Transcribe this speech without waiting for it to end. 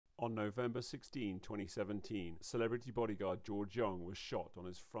On November 16, 2017, celebrity bodyguard George Young was shot on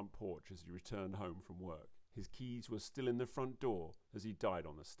his front porch as he returned home from work. His keys were still in the front door as he died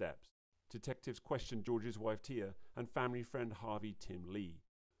on the steps. Detectives questioned George's wife Tia and family friend Harvey Tim Lee.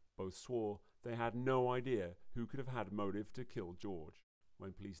 Both swore they had no idea who could have had motive to kill George.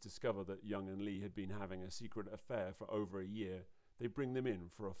 When police discover that Young and Lee had been having a secret affair for over a year, they bring them in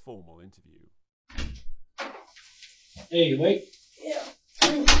for a formal interview. Hey, wait. Yeah.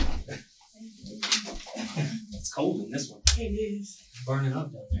 It's cold in this one. It is. It's burning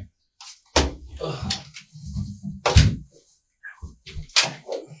up down there. Ugh.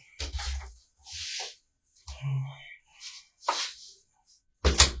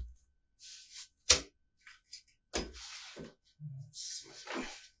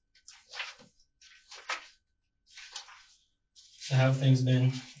 So how have things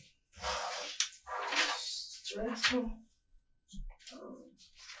been? Stressful.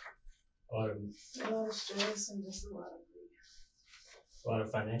 A lot of Stress and just a lot of grief. A lot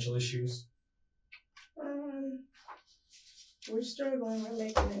of financial issues. We're struggling. We're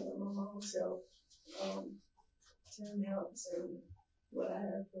making it with my mom's help. Tim helps and what I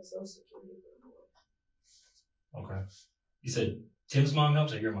have for Social Security. Okay. You said Tim's mom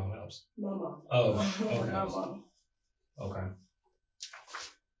helps or your mom helps? My mom. Oh, okay. My mom. Okay.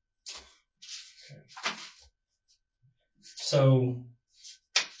 So,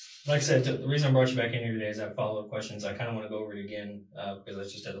 like I said, the reason I brought you back in here today is I have follow-up questions. I kind of want to go over it again because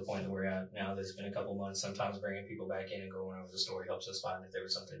that's just at the point that we're at now. There's been a couple months. Sometimes bringing people back in and going over the story helps us find if there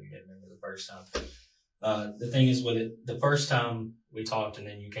was something you didn't remember the first time. The thing is with it, the first time we talked and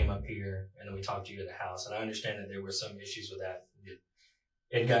then you came up here and then we talked to you at the house, and I understand that there were some issues with that.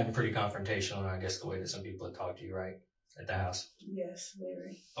 It had gotten pretty confrontational, I guess, the way that some people had talked to you, right, at the house? Yes,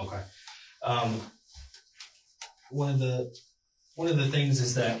 very. Okay. One of the things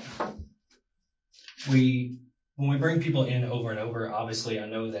is that when we bring people in over and over, obviously I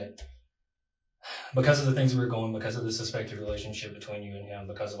know that because of the things we were going, because of the suspected relationship between you and him,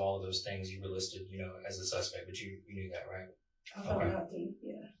 because of all of those things, you were listed, as a suspect, but you knew that, right? I found out through,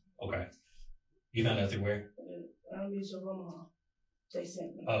 yeah. Okay. You found out through where? Mutual Omaha. They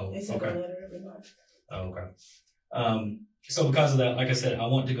sent me. Oh, they sent okay. a letter every month. Oh, okay. So because of that, like I said, I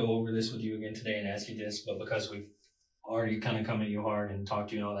want to go over this with you again today and ask you this, but because we've already kind of come at you hard and talked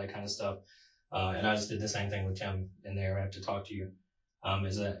to you and all that kind of stuff, and I just did the same thing with Tim in there. I have to talk to you.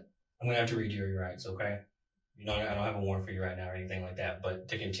 Is that I'm going to have to read you your rights, okay? I don't have a warrant for you right now or anything like that, but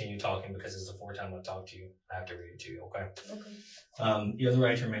to continue talking, because it's the fourth time I've talked to you, I have to read it to you, okay? Okay. You have the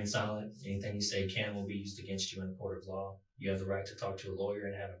right to remain silent. Anything you say can will be used against you in a court of law. You have the right to talk to a lawyer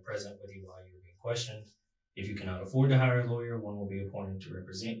and have him present with you while you are being questioned. If you cannot afford to hire a lawyer, one will be appointed to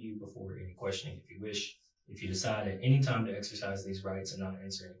represent you before any questioning if you wish. If you decide at any time to exercise these rights and not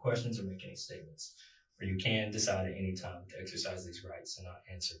answer any questions or make any statements, or you can decide at any time to exercise these rights and not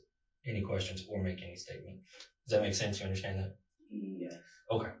answer any questions or make any statement. Does that make sense? You understand that? Yeah.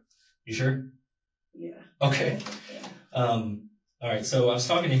 Okay. You sure? Yeah. Okay. Yeah. All right. So I was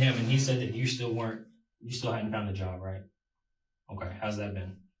talking to him and he said that you still hadn't found a job, right? Okay. How's that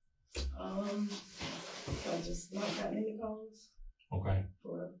been? I just not gotten any calls. Okay.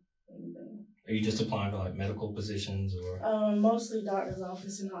 For anything. Are you just applying for like medical positions or? Mostly doctor's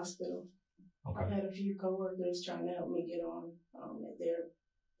office and hospital. Okay. I've had a few coworkers trying to help me get on at their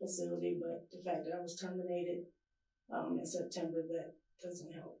facility, but the fact that I was terminated in September, that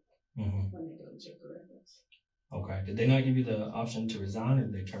doesn't help when they go to check the records. Okay. Did they not give you the option to resign, or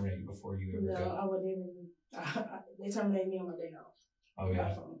did they terminate you before you ever No, got? I wouldn't even. They terminated me on my day off. Oh yeah.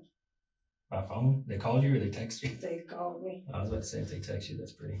 By phone. By phone? They called you or they texted you? They called me. I was about to say if they text you,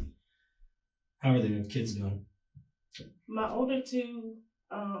 that's pretty. How are the kids doing? My older two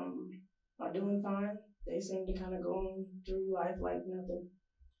are doing fine. They seem to kind of going through life like nothing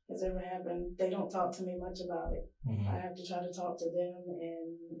has ever happened. They don't talk to me much about it. I have to try to talk to them,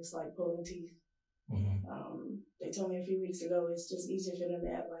 and it's like pulling teeth. They told me a few weeks ago it's just easier for them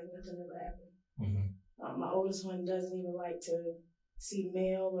to act like nothing ever happened. My oldest one doesn't even like to see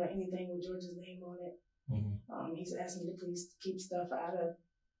mail or anything with George's name on it. He's asked me to please keep stuff out of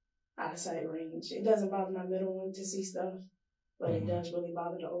sight range. It doesn't bother my middle one to see stuff, but it does really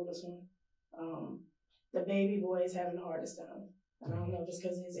bother the oldest one. The baby boy is having the hardest time. And I don't know if it's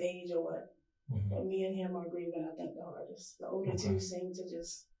because of his age or what, but me and him are grieving, I think, the hardest. The older two seem to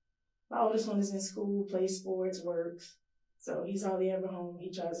just, my oldest one is in school, plays sports, works. So he's hardly ever home.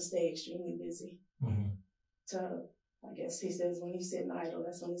 He tries to stay extremely busy. So I guess he says when he's sitting idle,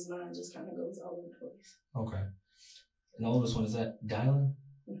 that's when his mind just kind of goes all over the place. Okay. And the oldest one, is that Dylan?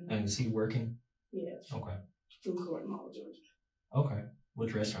 And is he working? Yeah. Okay. Food court, Mall, Georgia. Okay.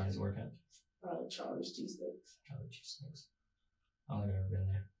 Which restaurant does he work at? Charlie's Cheesesteaks. Charlie's Cheesesteaks. I don't think I've ever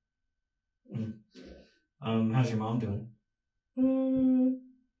been there. How's your mom doing?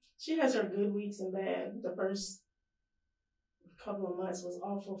 She has her good weeks and bad. The first couple of months was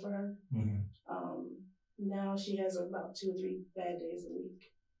awful for her. Now she has about 2 or 3 bad days a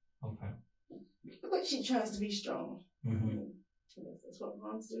week. Okay. But she tries to be strong. That's what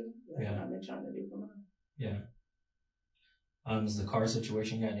moms do. That's what I've been trying to do for mom. Yeah. Has the car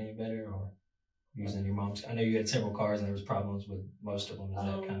situation gotten any better, or using your mom's? I know you had several cars and there was problems with most of them. Is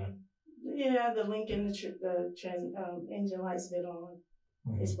that kind of? Yeah, the Lincoln, the engine lights been on.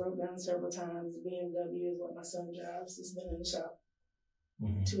 It's broke down several times. The BMW is what my son drives. It's been in the shop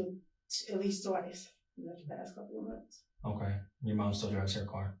at least twice in the past couple of months. Okay. Your mom still drives her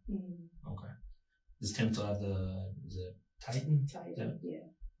car? Okay. Does Tim still have is it Titan? Titan, yeah.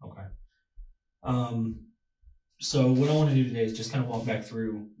 Okay. So what I want to do today is just kind of walk back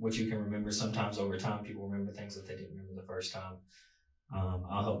through what you can remember. Sometimes over time, people remember things that they didn't remember the first time.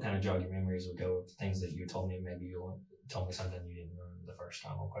 I'll help kind of jog your memories or go with things that you told me. Maybe you'll tell me something you didn't remember the first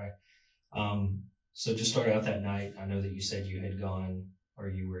time, okay? So just start out that night. I know that you said you had gone or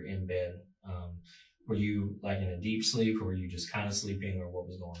you were in bed. Were you like in a deep sleep, or were you just kind of sleeping, or what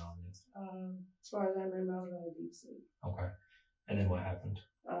was going on? As far as I remember, I was in a deep sleep. Okay. And then what happened?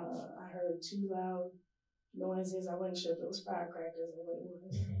 I heard 2 loud noises. I wasn't sure if it was firecrackers or what it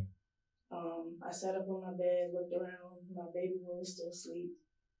was. I sat up on my bed, looked around. My baby boy was still asleep.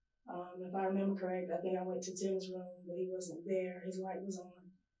 If I remember correct, I think I went to Tim's room, but he wasn't there. His light was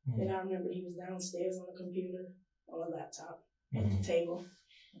on. Then I remember he was downstairs on the computer, on a laptop, at the table.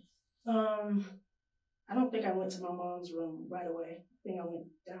 I don't think I went to my mom's room right away. I think I went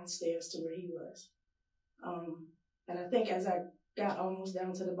downstairs to where he was. And I think as I got almost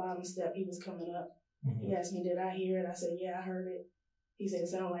down to the bottom step, he was coming up. He asked me, did I hear it? I said, yeah, I heard it. He said, it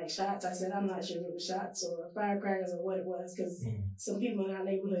sounded like shots. I said, I'm not sure if it was shots or firecrackers or what it was, because some people in our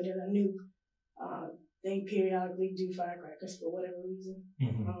neighborhood that I knew, they periodically do firecrackers for whatever reason.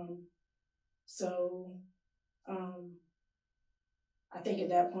 I think at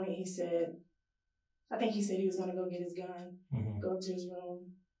that point he said he was going to go get his gun, go to his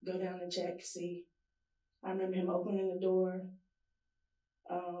room, go down and check, see. I remember him opening the door,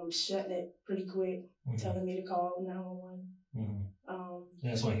 shutting it pretty quick, telling me to call 911.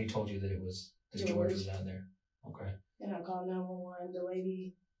 That's when he told you that it was that George was out there. Okay. And I called 911. The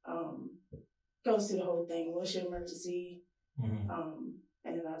lady goes through the whole thing. What's your emergency? And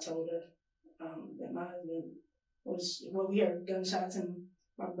then I told her that my husband we heard gunshots, and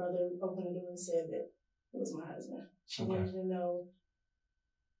my brother opened the door and said that it was my husband. She needed to know,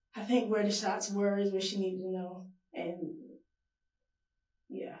 I think, where the shots were is what she needed to know. And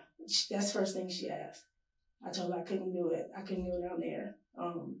yeah, that's the first thing she asked. I told her I couldn't do it. I couldn't go down there.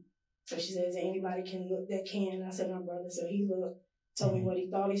 So she said, is there anybody that can? I said, my brother. So he looked, told me what he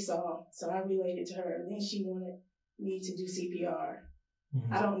thought he saw. So I relayed it to her. Then she wanted me to do CPR.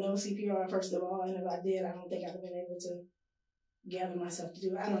 I don't know CPR, first of all, and if I did, I don't think I'd have been able to gather myself to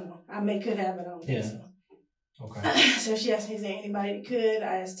do it. I don't know. Could have, but I don't think so. Okay. So she asked me, is there anybody that could?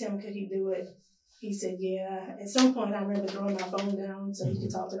 I asked him, could he do it? He said, yeah. At some point, I remember throwing my phone down so he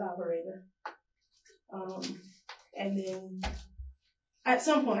could talk to the operator. And then at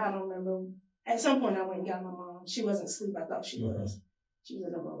some point, I don't remember. At some point, I went and got my mom. She wasn't asleep. I thought she was. She was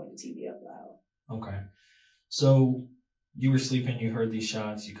in the room with the TV up loud. Okay. So you were sleeping, you heard these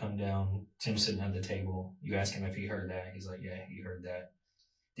shots, you come down, Tim's sitting at the table. You ask him if he heard that. He's like, yeah, he heard that.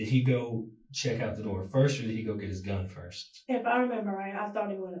 Did he go check out the door first, or did he go get his gun first? If I remember right, I thought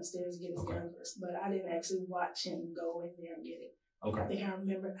he went upstairs to get his gun first, but I didn't actually watch him go in there and get it. Okay. I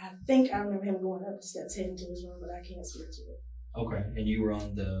think I remember him going up the steps heading to his room, but I can't swear to it. Okay. And you were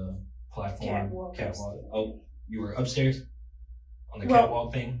on the platform? Catwalk. Oh, you were upstairs? On the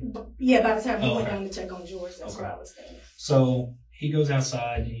catwalk thing? Yeah, by the time he went down to check on George, that's where I was standing. So he goes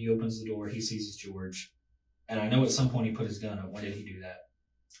outside, he opens the door, he sees George. And I know at some point he put his gun up. When did he do that?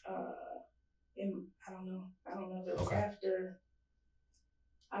 I don't know. I don't know if it was after.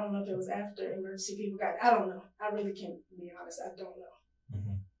 I don't know if it was after emergency people got. I don't know. I really can't be honest. I don't know.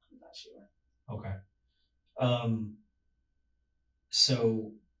 I'm not sure. Okay.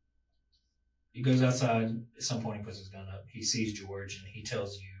 So he goes outside. At some point, he puts his gun up. He sees George, and he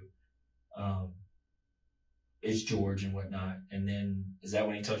tells you, it's George and whatnot. And then is that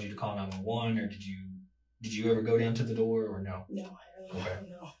when he tells you to call 911, or did you ever go down to the door, or no? No, I don't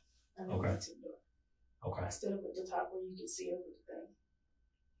know. I never went to the door. Okay. I stood up at the top where you could see over the thing.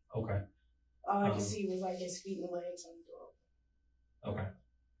 Okay. All I could see was like his feet and legs on the door. Okay.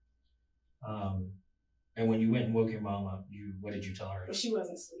 And when you went and woke your mom up, what did you tell her? Well, she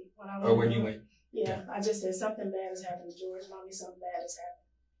wasn't asleep. When you went? Yeah, I just said something bad has happened to George. Mommy, something bad has happened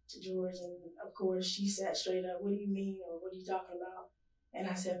to George. And of course, she sat straight up. What do you mean? Or what are you talking about? And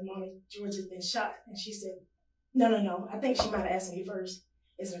I said, Mommy, George has been shot. And she said, no. I think she might have asked me first,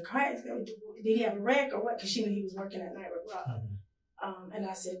 is it a car? Did he have a wreck or what? Because she knew he was working at night with Rob. Mm-hmm. And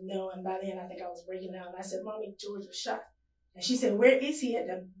I said, no. And by then, I think I was breaking down. And I said, Mommy, George was shot. And she said, where is he? At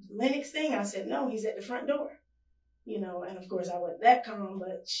the Lennox thing? I said, no, he's at the front door. And of course I wasn't that calm,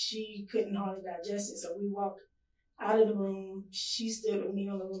 but she couldn't hardly digest it. So we walked out of the room. She stood with me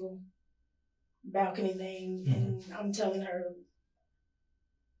on the little balcony thing, mm-hmm. and I'm telling her,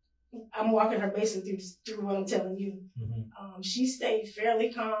 I'm walking her basically through what I'm telling you. Mm-hmm. She stayed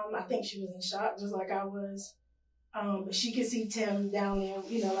fairly calm. I think she was in shock, just like I was. But she could see Tim down there.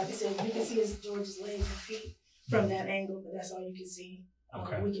 Like I said, you can see George's legs and feet from that angle, but that's all you could see.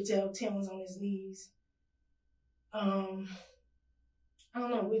 Okay. We could tell Tim was on his knees. I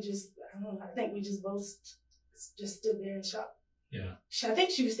don't know. I think we just both just stood there in shock. Yeah. I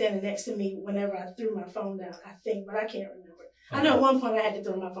think she was standing next to me whenever I threw my phone down. I think, but I can't remember. Okay. I know at one point I had to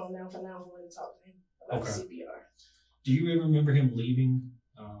throw my phone down for now and talk to him about CPR. Do you ever remember him leaving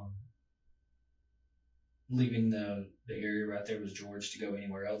the area right there with George to go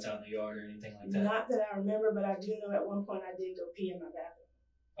anywhere else out in the yard or anything like that? Not that I remember, but I do know at one point I did go pee in my bathroom.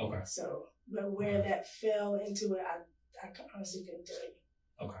 Okay. So, but where that fell into it, I honestly couldn't tell you.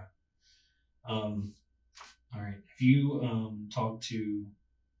 Okay. All right. Have you talked to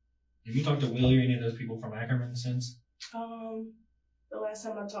Willie or any of those people from Ackerman since? The last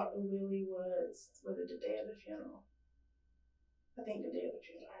time I talked to Willie was it the day of the funeral? I think the day of the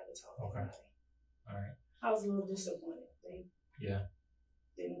funeral. I haven't talked to anybody. All right. I was a little disappointed. They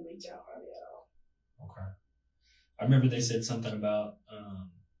didn't reach out hardly at all. Okay. I remember they said something about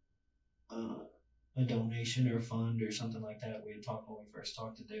a donation or a fund or something like that. We had talked when we first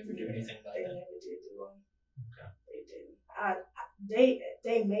talked. Did they ever do anything about that? They never did do one. Okay. They didn't.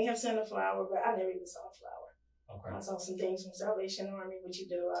 They may have sent a flower, but I never even saw a flower. Okay. I saw some things from Salvation Army, which you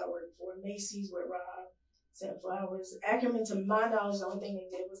did a lot of work for. Macy's with Rob sent flowers. Ackerman, to my knowledge, the only thing they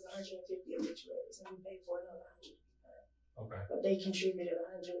did was 150 obituaries, and we paid for another 100. Okay. But they contributed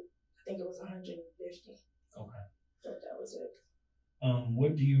 100. I think it was 150. Okay. But that was it.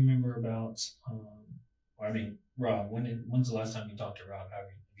 What do you remember about? Rob. When's the last time you talked to Rob? Have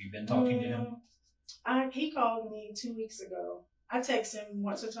you been talking to him? He called me 2 weeks ago. I text him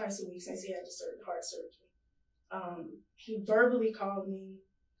once or twice a week since he had the heart surgery. He verbally called me,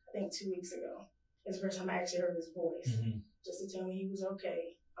 I think 2 weeks ago. It's the first time I actually heard his voice, just to tell me he was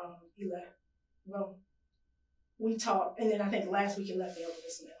okay. He left. Well, we talked, and then I think last week he left me over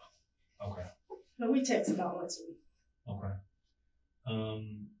this mail. Okay. But we text about once a week. Okay.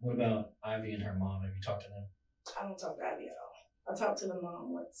 What about Ivy and her mom? Have you talked to them? I don't talk to Ivy at all. I talk to the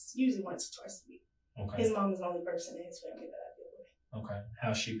mom usually once or twice a week. Okay. His mom is the only person in his family that I deal with. Okay.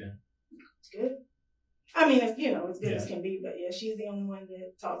 How's she been? It's good. I mean, it's good as can be, but yeah, she's the only one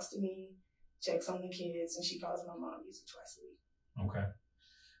that talks to me, checks on the kids, and she calls my mom usually twice a week. Okay.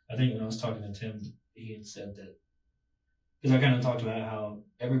 I think when I was talking to Tim, he had said that, because I kind of talked about how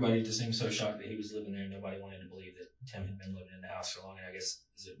everybody just seemed so shocked that he was living there and nobody wanted to believe that Tim had been living in the house for long. I guess,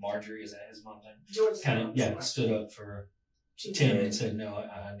 is it Marjorie? Is that his mom's name? George kind of, stood up for Tim and said, no,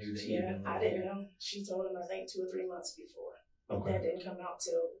 I knew that he had been living I didn't know. She told him, I think, 2 or 3 months before. Okay. That didn't come out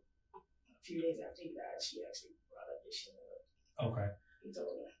till a few days after he died. She actually brought up that she knew. Okay. He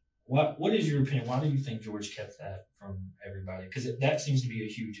told her. What is your opinion? Why do you think George kept that from everybody? Because that seems to be a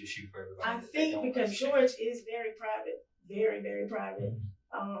huge issue for everybody. I think because George is very private. Very, very private.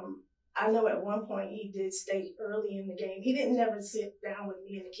 Mm-hmm. I know at one point he did state early in the game. He didn't never sit down with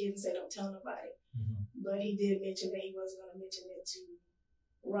me and the kids and say, don't tell nobody. Mm-hmm. But he did mention that he wasn't going to mention it to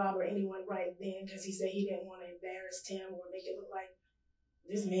Rob or anyone right then because he said he didn't want to embarrass Tim or make it look like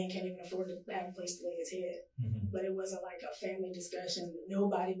this man can't even afford to have a place to lay his head. Mm-hmm. But it wasn't like a family discussion.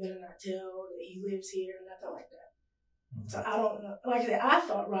 Nobody better not tell that he lives here, nothing like that. Mm-hmm. So I don't know. Like I said, I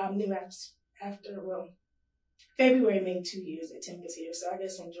thought Rob knew after February made 2 years that Tim was here. So I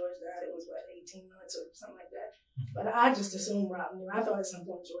guess when George died, it was 18 months or something like that. Mm-hmm. But I just assumed Rob knew. I thought at some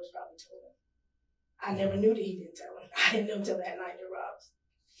point George probably told him. I never knew that he didn't tell him. I didn't know until that night that Rob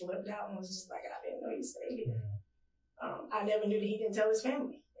flipped out and was just like, I didn't know he stayed here. Mm-hmm. I never knew that he didn't tell his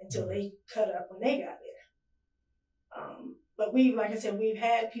family until they cut up when they got there. But like I said, we've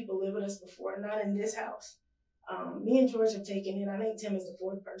had people live with us before, not in this house. Me and George have taken in, I think Tim is the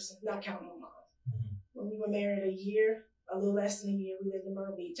 4th person, not counting my mom. Mm-hmm. When we were married a little less than a year, we lived in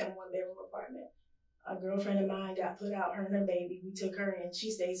Myrtle Beach in a 1-bedroom apartment. A girlfriend of mine got put out, her and her baby. We took her in. She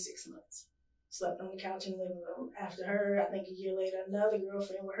stayed 6 months. slept on the couch in the living room. After her, I think a year later, another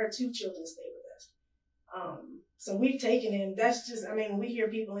girlfriend with her 2 children stayed with us. So we've taken in, that's just, I mean, we hear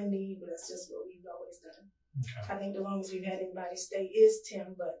people in need, but that's just what we've always done. Okay. I think the longest we've had anybody stay is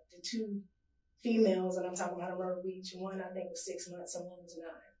Tim, but the 2 females, and I'm talking about a Myrtle Beach, one I think was 6 months and one was 9.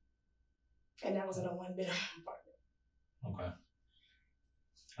 And that was in a 1-bedroom apartment. Okay.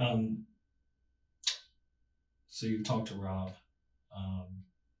 So you talked to Rob.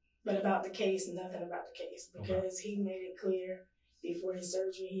 But about the case, nothing about the case, because he made it clear before his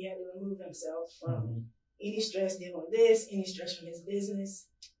surgery he had to remove himself from any stress dealing with this, any stress from his business.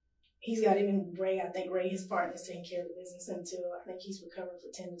 He's got even Ray, I think Ray, his partner, is taking care of the business until I think he's recovering for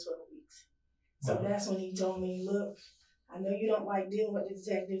 10 to 12 weeks. So that's when he told me, look, I know you don't like dealing with the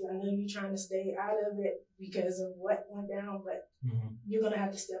detectives. I know you're trying to stay out of it because of what went down, but you're going to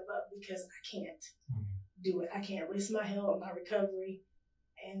have to step up because I can't do it. I can't risk my health, my recovery.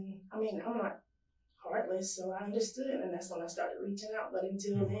 And I mean, I'm not heartless, so I understood. And that's when I started reaching out. But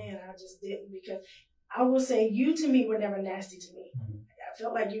until then, I just didn't, because I will say you to me were never nasty to me. I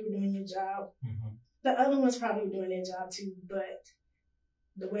felt like you were doing your job. The other ones probably were doing their job too, but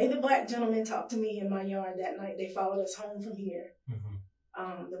the way the black gentleman talked to me in my yard that night, they followed us home from here.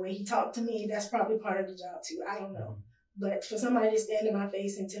 The way he talked to me, that's probably part of the job too. I don't know. But for somebody to stand in my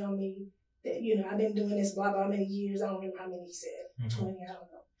face and tell me that, you know, I've been doing this blah, blah, many years, I don't remember how many he said, 20, I don't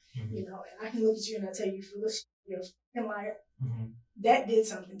know. You know, and I can look at you and I tell you, foolish, you're a fucking liar. That did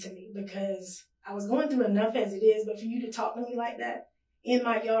something to me because I was going through enough as it is, but for you to talk to me like that in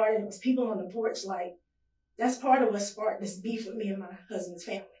my yard, and it was people on the porch, like, that's part of what sparked this beef with me and my husband's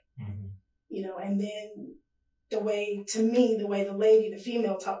family. You know, and then the way the lady, the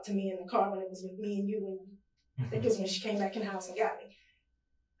female, talked to me in the car when it was with me and you, and I think it was when she came back in the house and got me.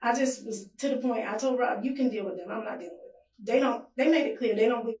 I just was to the point, I told Rob, you can deal with them. I'm not dealing with them. They made it clear they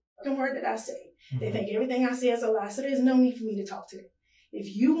don't believe the word that I say. They think everything I say is a lie, so there's no need for me to talk to them.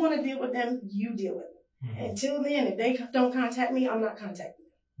 If you want to deal with them, you deal with them. Until then, if they don't contact me, I'm not contacting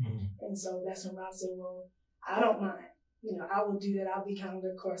them. And so that's when Rob said, well, I don't mind. You know, I will do that. I'll be kind of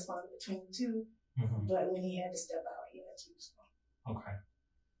the correspondent between the two. But when he had to step out, he had to. So. Okay.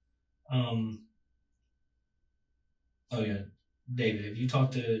 Oh, yeah. David, have you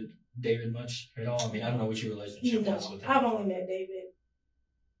talked to David much at all? I mean, I don't know what your relationship was with him. I've only met David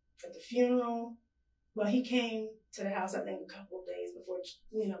at the funeral. Well, he came to the house, I think, a couple of days before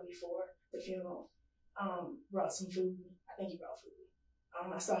the funeral. Brought some food. I think he brought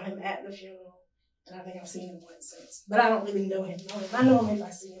food. I saw him at the funeral, and I think I've seen him once since. But I don't really know him. I know him if I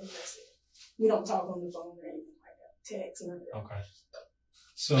see him. That's it. We don't talk on the phone or anything like that. Text, none of that. Okay.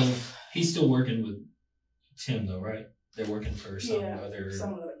 So he's still working with Tim, though, right? They're working for some other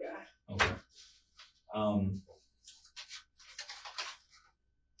guy. Okay.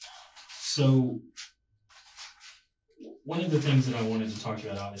 So one of the things that I wanted to talk to you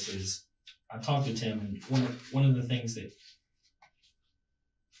about, obviously, is I talked to Tim, and one of the things that,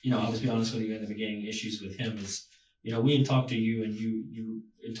 I'll just be honest with you, in the beginning, issues with him is, we had talked to you, and you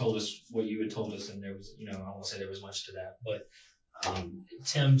had told us what you had told us, and there was, I won't say there was much to that, but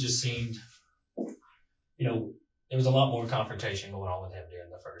Tim just seemed, there was a lot more confrontation going on with him during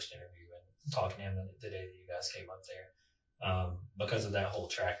the first interview and talking to him the day that you guys came up there, because of that whole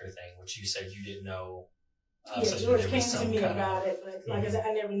tracker thing, which you said you didn't know. So George came to me about it, but like I said,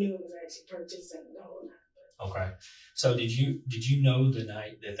 I never knew it was actually purchased and the whole night. Okay. So did you know the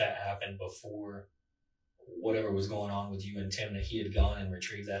night that happened before whatever was going on with you and Tim that he had gone and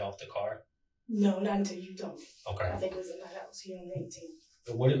retrieved that off the car? No, not until you told me. Okay. I think it was the night I was here on the 18th.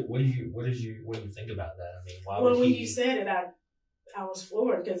 But what do you think about that? I mean, why would when you said it, I was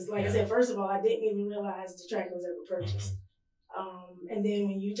floored because, like I said, first of all, I didn't even realize the tracker was ever purchased. And then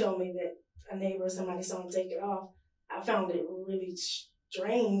when you told me that a neighbor or somebody saw him take it off, I found it really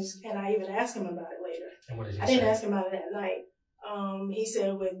strange, and I even asked him about it later. And what did he say? I didn't ask him about it that night. He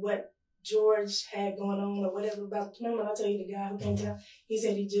said with what George had going on or whatever about, remember I told you the guy who came down? He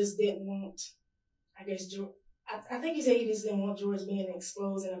said he just didn't want, I guess, George. I think he said he just didn't want George being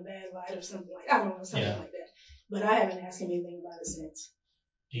exposed in a bad light or something like, I don't know, something like that. But I haven't asked him anything about it since.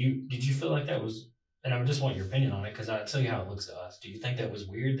 Did you feel like that was, and I just want your opinion on it because I'll tell you how it looks to us. Do you think that was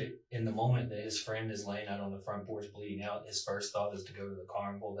weird that in the moment that his friend is laying out on the front porch bleeding out, his first thought is to go to the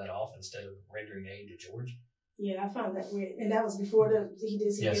car and pull that off instead of rendering aid to George? Yeah, I found that weird. And that was before he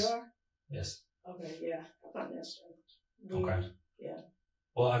did CPR? Yes. Okay, yeah. I found that strange. Weird. Okay. Yeah.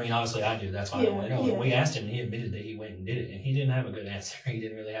 Well, I mean, obviously I do. That's why I want to know. We asked him, and he admitted that he went and did it, and he didn't have a good answer. He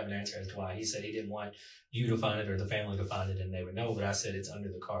didn't really have an answer as to why. He said he didn't want you to find it or the family to find it, and they would know. But I said it's under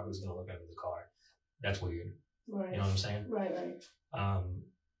the car. Who's going to look under the car? That's weird. Right. You know what I'm saying? Right.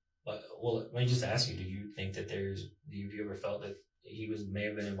 Well, let me just ask you, do you think that have you ever felt that he may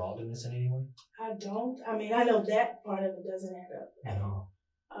have been involved in this in any way? I don't. I mean, I know that part of it doesn't add up at all.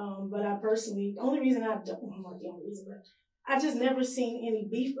 But I personally, the only reason I don't, well, not the only reason, but I just never seen any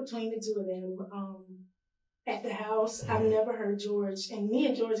beef between the two of them. At the house, I've never heard George, and me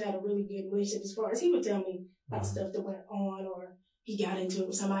and George had a really good relationship as far as he would tell me about stuff that went on, or he got into it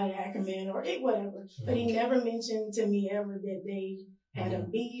with somebody at Ackerman, or whatever. But he never mentioned to me ever that they had a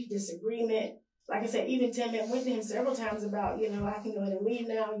beef, disagreement. Like I said, even Tim went to him several times about, I can go ahead and leave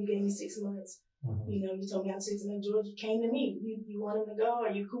now. You gave me 6 months. You told me I had 6 months. George came to me. You want him to go?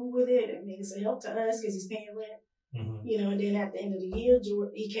 Are you cool with it? I mean, it's a help to us because he's paying rent. And then at the end of the year,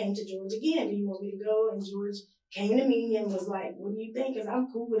 he came to George again. Do you want me to go? And George came to me and was like, what do you think? Because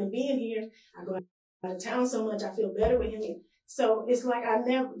I'm cool with him being here. I go out of town so much, I feel better with him. So it's like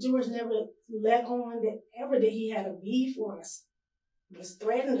George never let on that he had a beef or was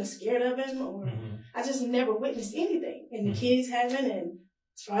threatened or scared of him, or I just never witnessed anything. And the kids haven't, and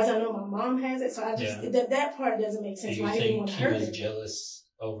as far as I know, my mom has it. So I just, that part doesn't make sense. Do you think he was jealous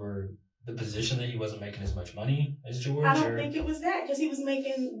over the position that he wasn't making as much money as George? I don't think it was that, because he was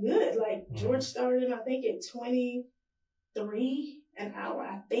making good. Like George started, I think, at 23 an hour.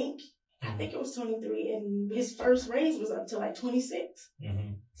 I think it was 23, and his first raise was up to like 26.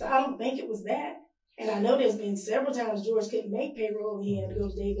 So I don't think it was that. And I know there's been several times George couldn't make payroll, and he had to go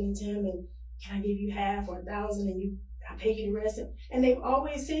to David and Tim and, can I give you half or 1,000 and I pay you the rest? And they've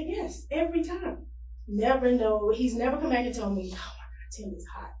always said yes, every time. Never know. He's never come back and told me, oh my God, Tim is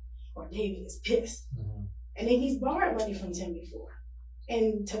hot, or David is pissed. And then he's borrowed money from Tim before.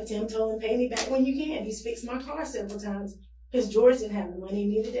 And Tim told him, pay me back when you can. He's fixed my car several times because George didn't have the money,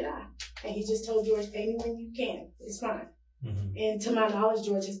 neither did I. And he just told George, pay me when you can. It's fine. And to my knowledge,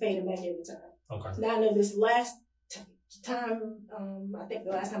 George has paid him back every time. Okay. Now I know this last time, I think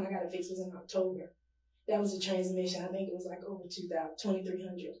the last time I got it fixed was in October. That was a transmission. I think it was like over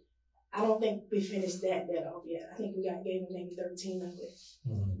 $2,300. I don't think we finished that off yet. I think we gave him maybe $1,300.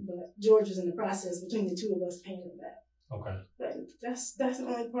 But George was in the process between the two of us paying him back. Okay. But that's the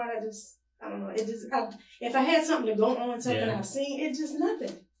only part I don't know. It just, if I had something to go on, something I've seen, it's just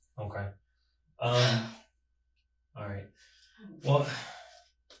nothing. Okay. All right. Well,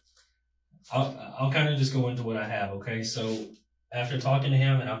 I'll kind of just go into what I have. Okay. So after talking to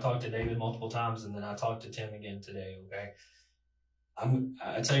him, and I've talked to David multiple times, and then I talked to Tim again today. Okay.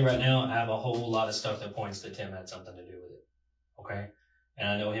 I tell you right now, I have a whole lot of stuff that points that Tim had something to do with it. Okay. And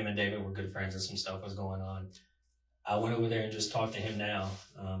I know him and David were good friends and some stuff was going on. I went over there and just talked to him now.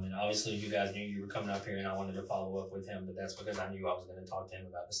 And obviously you guys knew you were coming up here and I wanted to follow up with him, but that's because I knew I was going to talk to him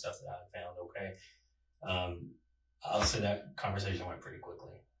about the stuff that I had found. Okay. I'll say that conversation went pretty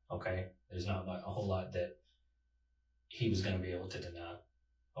quickly. Okay. There's not a whole lot that he was going to be able to deny.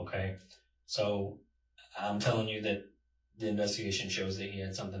 Okay. So I'm telling you that the investigation shows that he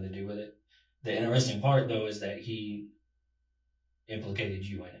had something to do with it. The interesting part, though, is that he implicated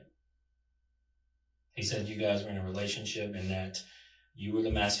you in it. He said you guys were in a relationship and that you were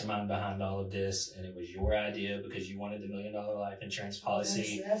the mastermind behind all of this, and it was your idea because you wanted the $1 million life insurance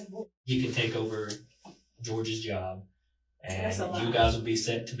policy. You could take over George's job, and you guys would be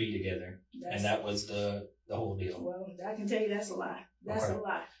set to be together. And that was the whole deal. Well, I can tell you that's a lie. That's a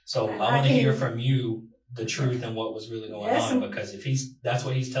lie. So I want to hear from you the truth and what was really going on, because if that's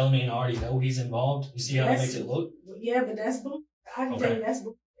what he's telling me and I already know he's involved, you see how that makes it look? Yeah, but that's bull. I can tell you that's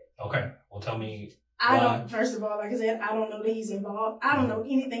bull. Okay. Well, tell me. First of all, like I said, I don't know that he's involved. I don't know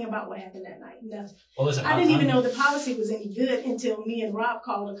anything about what happened that night. Nothing. Well, listen, I didn't even know the policy was any good until me and Rob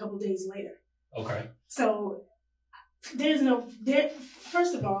called a couple days later. Okay. So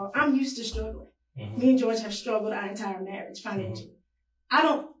first of all, I'm used to struggling. Me and George have struggled our entire marriage financially.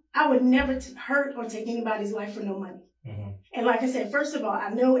 I would never hurt or take anybody's life for no money. And like I said, first of all, I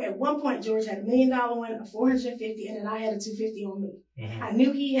know at one point George had $1 million one, a $450, and then I had a $250 on me. I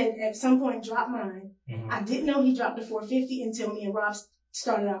knew he had at some point dropped mine. I didn't know he dropped the $450 until me and Rob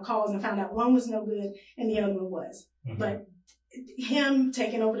started our calls and found out one was no good and the other one was. But him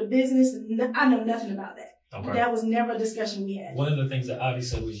taking over the business, I know nothing about that. Okay. That was never a discussion we had. One of the things that Ivy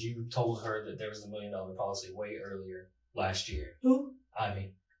said was you told her that there was a $1 million policy way earlier last year. Who?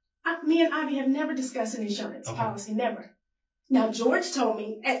 Ivy. Me and Ivy have never discussed an insurance policy, never. Now, George told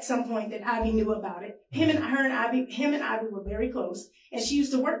me at some point that Ivy knew about it. Him and Ivy were very close, and she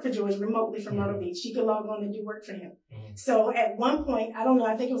used to work for George remotely from Myrtle Beach. She could log on and do work for him. So at one point, I don't know,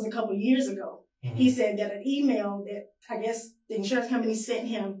 I think it was a couple years ago, he said that an email that I guess the insurance company sent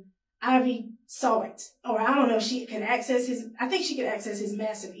him, Ivy saw it. Or I don't know, she could access I think she could access his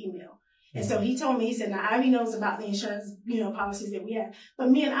massive email. And so he told me, he said, now Ivy knows about the insurance, policies that we have. But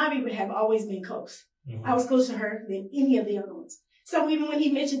me and Ivy would have always been close. I was closer to her than any of the other ones. So even when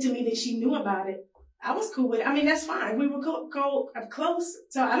he mentioned to me that she knew about it, I was cool with it. I mean, that's fine. We were close.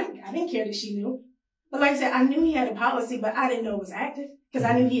 So I didn't care that she knew. But like I said, I knew he had a policy, but I didn't know it was active because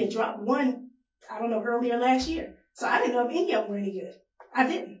I knew he had dropped one, I don't know, earlier last year. So I didn't know if any of them were any good. I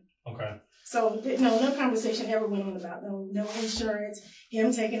didn't. Okay. So no conversation ever went on about no insurance,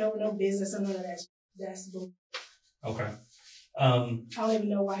 him taking over no business or none of that. That's bull. Okay. I don't even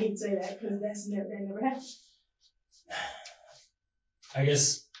know why he'd say that because that never happened. I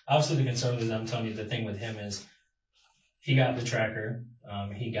guess obviously the concern is, I'm telling you, the thing with him is he got the tracker.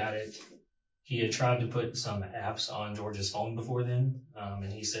 He got it. He had tried to put some apps on George's phone before then,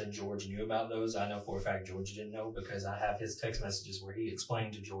 and he said George knew about those. I know for a fact George didn't know because I have his text messages where he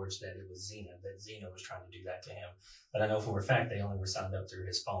explained to George that it was that Zena was trying to do that to him. But I know for a fact they only were signed up through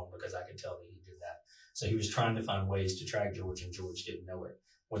his phone because I could tell that he did that. So he was trying to find ways to track George, and George didn't know it,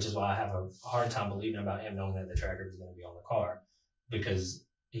 which is why I have a hard time believing about him knowing that the tracker was going to be on the car because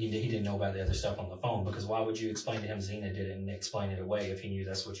he didn't know about the other stuff on the phone. Because why would you explain to him Zena did it and explain it away if he knew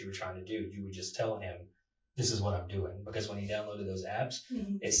that's what you were trying to do? You would just tell him, this is what I'm doing. Because when he downloaded those apps,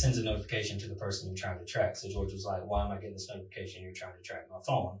 it sends a notification to the person you're trying to track. So George was like, why am I getting this notification? You're trying to track my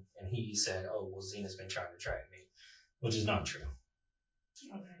phone. And he said, oh, well, Zena's been trying to track me, which is not true.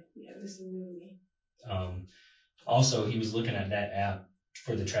 Okay. Yeah, this is new to me. Also, he was looking at that app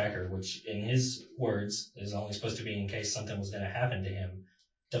for the tracker, which in his words is only supposed to be in case something was going to happen to him,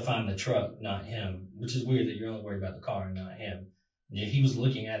 to find the truck, not him, which is weird that you're only worried about the car and not him. He was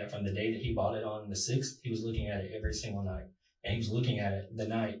looking at it from the day that he bought it on the 6th. He was looking at it every single night. And he was looking at it the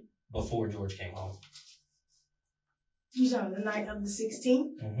night before George came home. You saw the night of the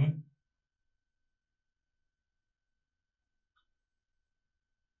 16th? Mm-hmm.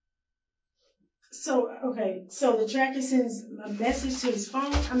 So, okay, so the tracker sends a message to his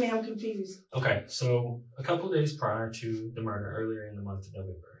phone? I mean, I'm confused. Okay, so a couple of days prior to the murder, earlier in the month of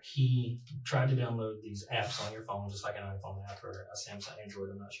November, he tried to download these apps on your phone, just like an iPhone app or a Samsung Android,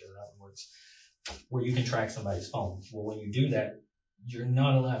 I'm not sure how that one works, where you can track somebody's phone. Well, when you do that, you're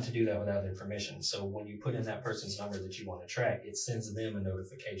not allowed to do that without their permission. So when you put in that person's number that you want to track, it sends them a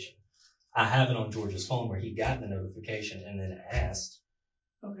notification. I have it on George's phone where he got the notification and then asked,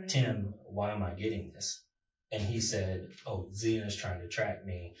 okay, Tim, why am I getting this? And he said, oh, Zena's trying to track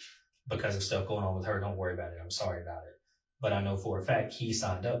me because of stuff going on with her. Don't worry about it. I'm sorry about it. But I know for a fact he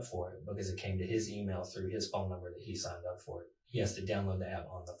signed up for it because it came to his email through his phone number that he signed up for it. He has to download the app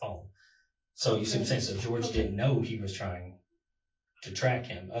on the phone. So you see what I'm saying? So George didn't know he was trying to track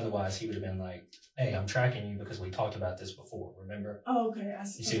him. Otherwise, he would have been like, hey, I'm tracking you because we talked about this before. Remember? Oh, okay. I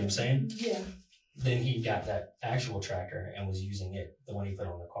see. You see what I'm saying? Yeah. Then he got that actual tracker and was using it, the one he put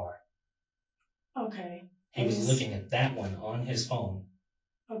on the car. Okay. He was looking at that one on his phone.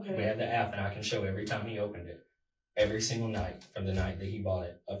 Okay. We have the app, and I can show every time he opened it, every single night from the night that he bought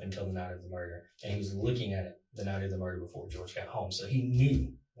it up until the night of the murder. And he was looking at it the night of the murder before George got home. So he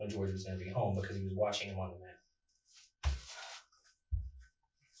knew when George was going to be home because he was watching him on the map.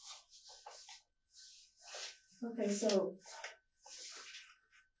 Okay, so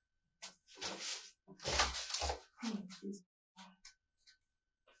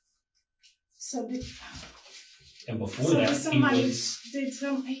and before that,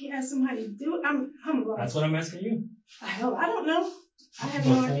 he had somebody do. I'm lost. That's what I'm asking you. Hell, I don't know. I have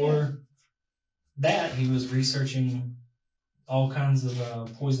no idea. Before that, he was researching all kinds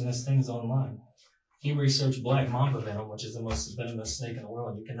of poisonous things online. He researched black mamba venom, which is the most venomous snake in the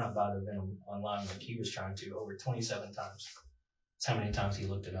world. You cannot buy the venom online like he was trying to over 27 times. That's how many times he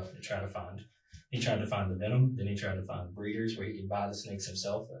looked it up to try to find. He tried to find the venom, then he tried to find breeders where he could buy the snakes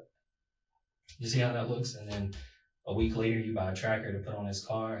himself. You see how that looks? And then a week later, you buy a tracker to put on his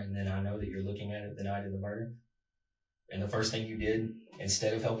car, and then I know that you're looking at it the night of the murder. And the first thing you did,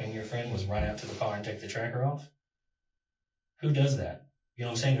 instead of helping your friend, was run out to the car and take the tracker off? Who does that? You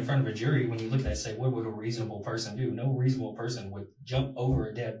know what I'm saying? In front of a jury, when you look at that, say, what would a reasonable person do? No reasonable person would jump over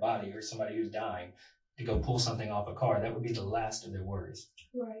a dead body or somebody who's dying to go pull something off a car. That would be the last of their worries.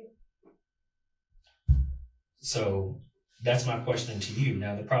 Right. So that's my question to you.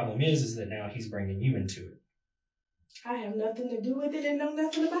 Now, the problem is that now he's bringing you into it. I have nothing to do with it and know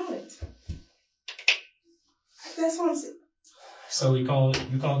nothing about it. That's what I'm saying. So you called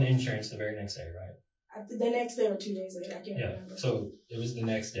the insurance the very next day, right? The next day or 2 days later, I can't remember. So it was the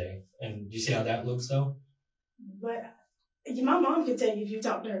next day. And do you see how that looks, though? But my mom could tell you if you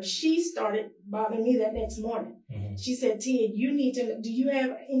talk to her. She started bothering me that next morning. Mm-hmm. She said, Tia, you need to, do you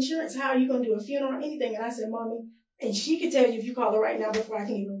have insurance? How are you going to do a funeral or anything? And I said, Mommy, And she could tell you if you call her right now before I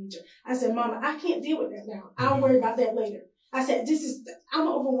can even reach her. I said, Mama, I can't deal with that now. I'll worry about that later. I said, I'm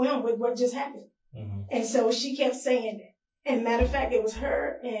overwhelmed with what just happened. And so she kept saying that. And matter of fact, it was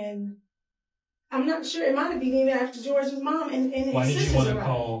her and I'm not sure. It might have been even after George's mom and his sisters. Why did you want to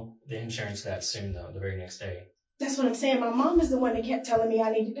call the insurance that soon, though, the very next day? That's what I'm saying. My mom is the one that kept telling me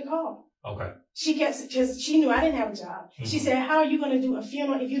I needed to call. Okay. She kept, because she knew I didn't have a job. She said, how are you going to do a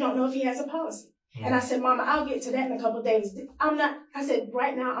funeral if you don't know if he has a policy? And I said, Mama, I'll get to that in a couple of days. I said,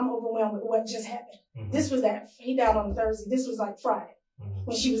 right now I'm overwhelmed with what just happened. This was he died on Thursday. This was like Friday.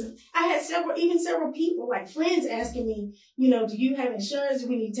 When I had several people, like friends asking me, do you have insurance? Do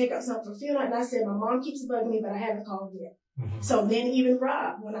we need to take out something for funeral? And I said, my mom keeps bugging me, but I haven't called yet. So then even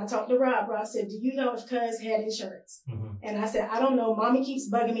Rob, when I talked to Rob said, do you know if Cuz had insurance? And I said, I don't know. Mommy keeps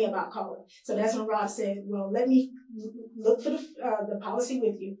bugging me about calling. So that's when Rob said, well, let me look for the policy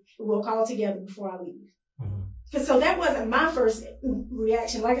with you. We'll call together before I leave. So that wasn't my first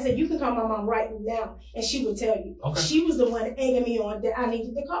reaction. Like I said, you can call my mom right now and she would tell you. Okay. She was the one egging me on that I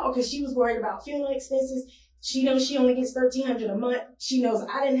needed to call because she was worried about funeral expenses. She knows she only gets $1,300 a month. She knows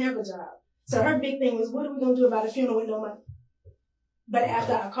I didn't have a job. So her big thing was, what are we going to do about a funeral with no money? But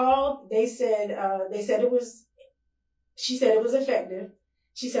after I called, she said it was effective.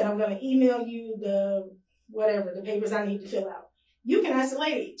 She said, I'm going to email you the papers I need to fill out. You can ask the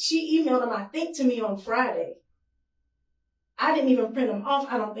lady. She emailed them, I think, to me on Friday. I didn't even print them off,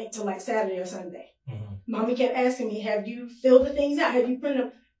 I don't think, till like Saturday or Sunday. Mommy kept asking me, have you filled the things out? Have you printed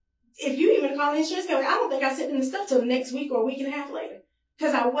them? If you even call the insurance company, I don't think I sent them the stuff till next week or a week and a half later.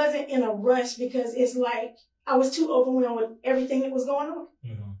 Because I wasn't in a rush because it's like I was too overwhelmed with everything that was going on.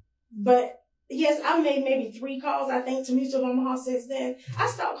 But yes, I made maybe 3 calls, I think, to Mutual of Omaha since then. I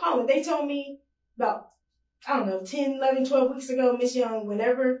stopped calling. They told me about, 10, 11, 12 weeks ago, Miss Young,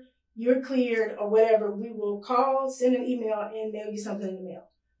 whenever you're cleared or whatever, we will call, send an email, and mail you something in the mail.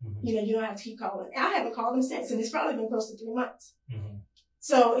 You don't have to keep calling. I haven't called them since, and it's probably been close to 3 months.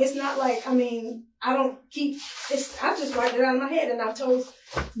 So it's not like, I just write it out of my head, and I've told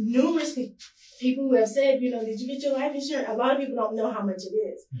numerous people who have said, did you get your life insurance? A lot of people don't know how much it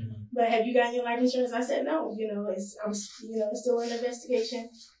is. But have you gotten your life insurance? I said, no, it's still an investigation.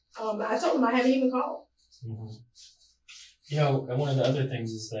 I told them I haven't even called. And one of the other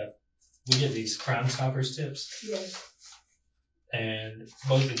things is that we get these Crime Stoppers tips. Yes. And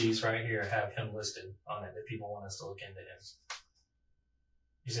both of these right here have him listed on it that people want us to look into him.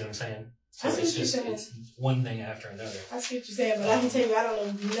 You see what I'm saying? So it's one thing after another. I see what you're saying, but I can tell you I don't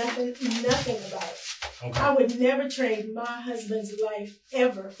know nothing about it. Okay. I would never trade my husband's life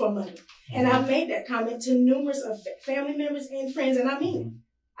ever for money. And I've made that comment to numerous of family members and friends, and I mean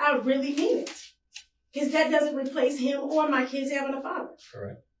it. I really mean it. Because that doesn't replace him or my kids having a father.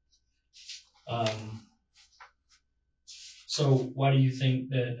 Correct. So why do you think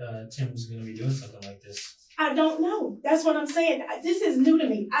that Tim's going to be doing something like this? I don't know. That's what I'm saying. This is new to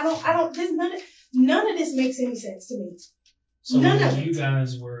me. None of this makes any sense to me. So you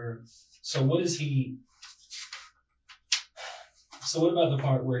guys were, so what about the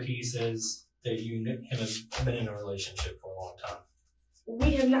part where he says that you and him have been in a relationship for a long time?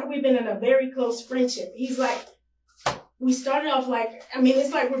 We have not. We've been in a very close friendship. He's like, we started off like,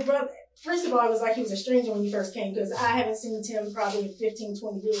 it's like we're brothers. First of all, it was like he was a stranger when he first came because I haven't seen Tim probably in 15,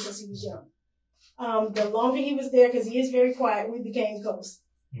 20 years since he was young. The longer he was there, because he is very quiet, we became close.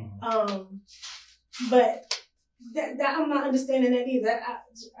 But that I'm not understanding that either.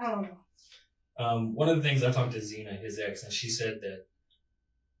 I don't know. One of the things I talked to Zena, his ex, and she said that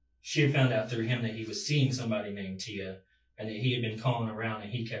she had found out through him that he was seeing somebody named Tia, and that he had been calling around and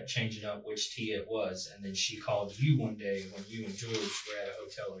he kept changing up which Tia it was. And then she called you one day when you and George were at a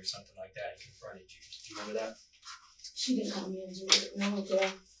hotel or something like that and confronted you. Do you remember that? She didn't call me and George in a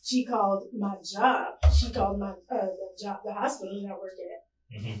hotel. She called my job. She called my the hospital that I work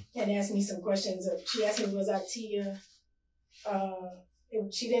at, and asked me some questions. She asked me, was I Tia?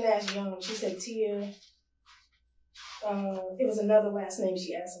 She didn't ask Young. She said Tia. It was another last name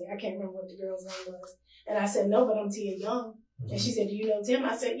she asked me. I can't remember what the girl's name was. And I said, no, but I'm Tia Young. And she said, do you know Tim?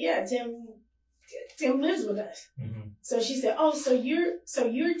 I said, yeah, Tim lives with us. So she said, oh, she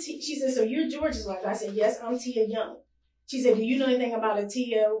said, so you're George's wife? I said, yes, I'm Tia Young. She said, do you know anything about a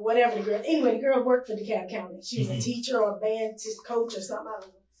Tia, whatever the girl? Anyway, the girl worked for DeKalb County. She was a teacher or a band coach or something. I don't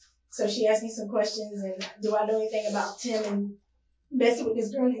know. So she asked me some questions, and do I know anything about Tim and messing with this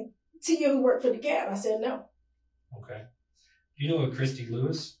girl named Tia who worked for DeKalb? I said, no. Okay. Do you know a Christy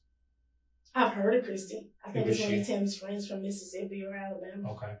Lewis? I've heard of Christy. I think it's one of Tim's friends from Mississippi or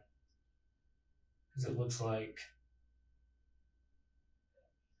Alabama. Okay. Because it looks like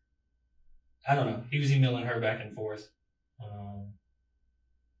I don't know. He was emailing her back and forth.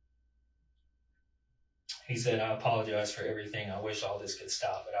 He said, I apologize for everything. I wish all this could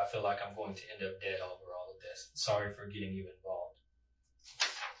stop, but I feel like I'm going to end up dead over all of this. Sorry for getting you involved.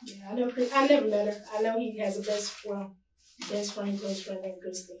 Yeah, I never met her. I know he has a best friend, close friend named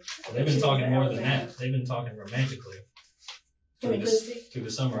Christy. Well, they've been talking more than that. They've been talking romantically through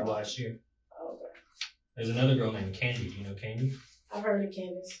the summer of last year. Okay. There's another girl named Candy. Do you know Candy? I've heard of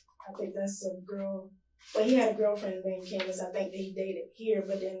Candace. I think that's a girl. Well, he had a girlfriend named Candace. I think that he dated here,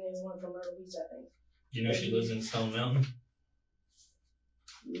 but then there's one from Myrtle Beach, I think. You know she lives in Stone Mountain?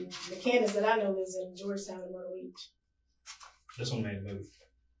 The Candace that I know lives in Georgetown and Myrtle Beach. This one made a move.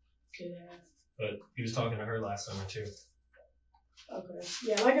 Yeah. But he was talking to her last summer, too. Okay.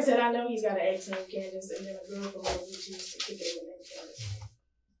 Yeah, like I said, I know he's got an ex named Candace and then a girl from Myrtle Beach who used to kick it with named Candace.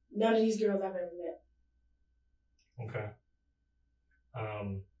 Mm-hmm. None of these girls I've ever met. Okay.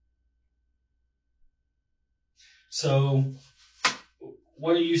 So,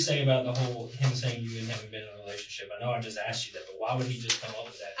 what do you say about the whole, him saying you and him have been in a relationship? I know I just asked you that, but why would he just come up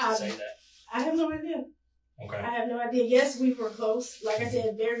with that to say that? I have no idea. Okay. I have no idea. Yes, we were close. Like I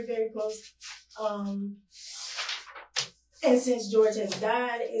said, very, very close. And since George has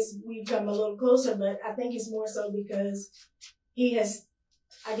died, we've come a little closer, but I think it's more so because he has,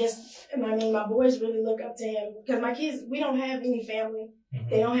 my boys really look up to him. Because my kids, we don't have any family. Mm-hmm.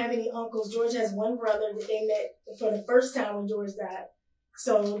 They don't have any uncles. George has one brother that they met for the first time when George died.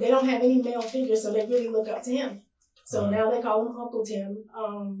 So they don't have any male figures, so they really look up to him. So now they call him Uncle Tim.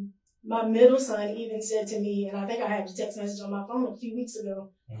 My middle son even said to me, and I think I had a text message on my phone a few weeks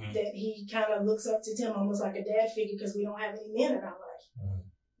ago, that he kind of looks up to Tim almost like a dad figure because we don't have any men in our life,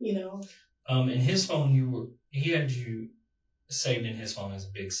 you know. In his phone, he had you saved in his phone as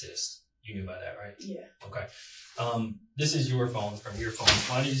Big Sis. You knew about that, right? Yeah. Okay. This is your phone from your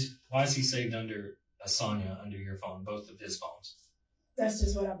phone. Why is he saved under Sonia under your phone, both of his phones? That's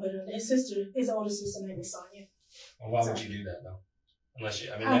just what I put in. His older sister name is Sonia. Well, why would you do that though? Unless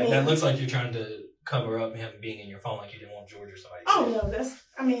that looks like you're trying to cover up him being in your phone, like you didn't want George or somebody. Oh no,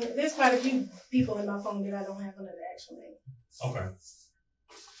 there's quite a few people in my phone that I don't have under the actual name. Okay.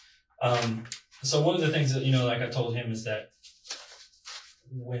 So one of the things that, like I told him is that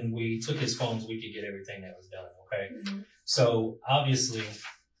when we took his phones, we could get everything that was done. Okay. Mm-hmm. So obviously,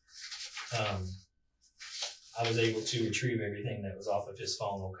 I was able to retrieve everything that was off of his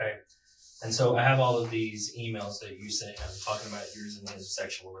phone. Okay. And so I have all of these emails that you sent him talking about yours and his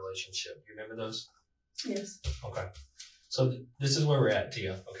sexual relationship. You remember those? Yes. Okay. So this is where we're at,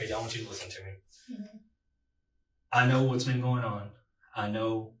 Tia. Okay, I want you to listen to me. Mm-hmm. I know what's been going on. I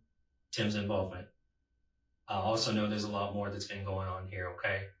know Tim's involvement. I also know there's a lot more that's been going on here,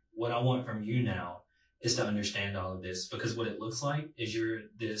 okay? What I want from you now is to understand all of this, because what it looks like is you're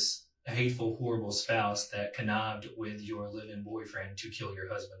this hateful, horrible spouse that connived with your live-in boyfriend to kill your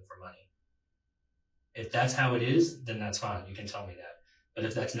husband for money. If that's how it is, then that's fine. You can tell me that. But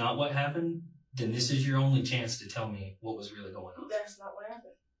if that's not what happened, then this is your only chance to tell me what was really going on. That's not what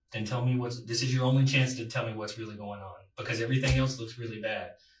happened. Then tell me this is your only chance to tell me what's really going on, because everything else looks really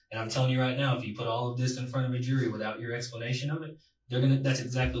bad. And I'm telling you right now, if you put all of this in front of a jury without your explanation of it, that's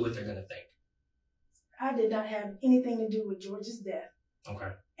exactly what they're going to think. I did not have anything to do with George's death.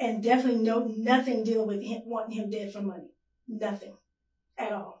 Okay. And definitely nothing dealing with him, wanting him dead for money. Nothing.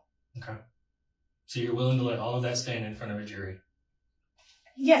 At all. Okay. So you're willing to let all of that stand in front of a jury?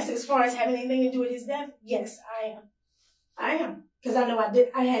 Yes, as far as having anything to do with his death, yes, I am. I am. Because I know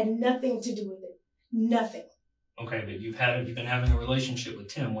I had nothing to do with it. Nothing. Okay, but you've been having a relationship with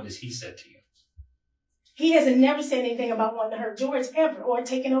Tim. What has he said to you? He hasn't never said anything about wanting to hurt George ever or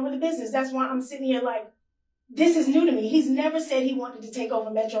taking over the business. That's why I'm sitting here like, this is new to me. He's never said he wanted to take over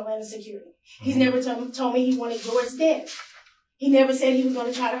Metro Atlanta security. Mm-hmm. He's never told me he wanted George dead. He never said he was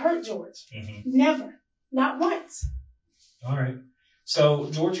going to try to hurt George. Mm-hmm. Never. Not once. All right. So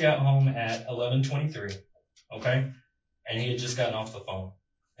George got home at 11:23, okay? And he had just gotten off the phone.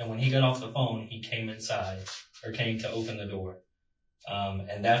 And when he got off the phone, he came to open the door.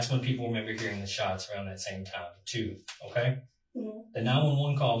 And that's when people remember hearing the shots around that same time, too, okay? Mm-hmm. The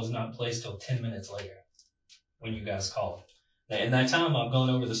 911 call was not placed till 10 minutes later when you guys called. Now, in that time, I've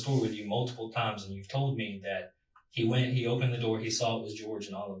gone over the story with you multiple times, and you've told me that he opened the door, he saw it was George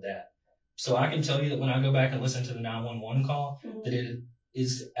and all of that. So I can tell you that when I go back and listen to the 911 call, mm-hmm. that it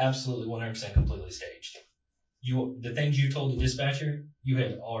is absolutely 100% completely staged. The things you told the dispatcher, you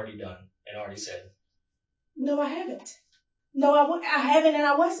had already done and already said. No, I haven't. No, I haven't, and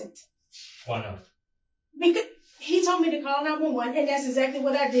I wasn't. Why not? Because he told me to call 911, and that's exactly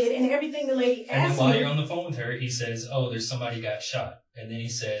what I did, and everything the lady asked me. And then while you're on the phone with her, he says, oh, there's somebody got shot. And then he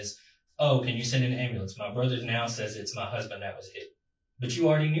says, oh, can you send an ambulance? My brother now says it's my husband that was hit. But you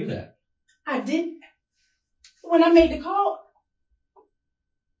already knew that. I did. When I made the call,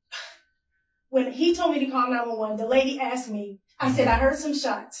 when he told me to call 911, the lady asked me, I said, I heard some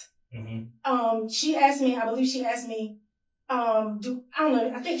shots. She asked me, I believe she asked me, I don't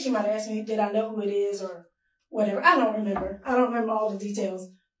know, I think she might have asked me, did I know who it is or whatever. I don't remember. I don't remember all the details.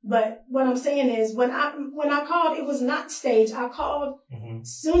 But what I'm saying is, when I called, it was not staged. I called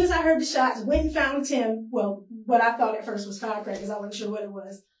as soon as I heard the shots, went and found Tim. Well, what I thought at first was firecrackers. I wasn't sure what it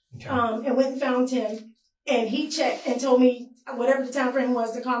was. Okay. And went and found Tim, and he checked and told me whatever the time frame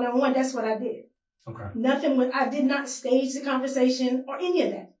was to call 911. That's what I did. Okay. I did not stage the conversation or any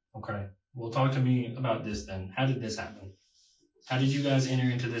of that. Okay. Well, talk to me about this then. How did this happen? How did you guys enter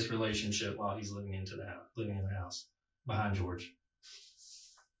into this relationship while he's living in the house behind George?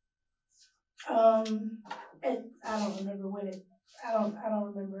 I don't remember when it. I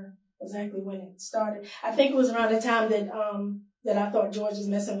don't remember exactly when it started. I think it was around the time that I thought George was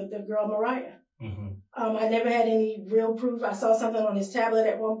messing with the girl Mariah. I never had any real proof. I saw something on his tablet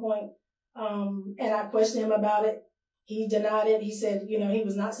at one point, and I questioned him about it. He denied it. He said, he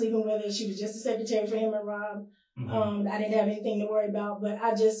was not sleeping with her. She was just a secretary for him and Rob. I didn't have anything to worry about, but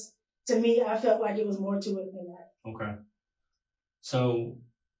to me, I felt like it was more to it than that. Okay. So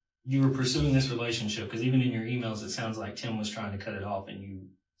you were pursuing this relationship because even in your emails, it sounds like Tim was trying to cut it off, and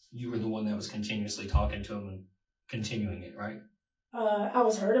you were the one that was continuously talking to him and continuing it, right? I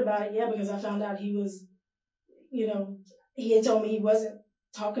was hurt about it, yeah, because I found out he was, he had told me he wasn't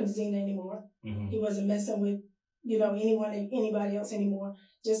talking to Zena anymore. He wasn't messing with, anybody else anymore.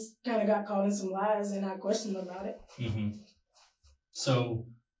 Just kind of got caught in some lies, and I questioned him about it. So,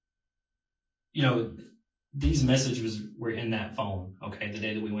 these messages were in that phone, okay, the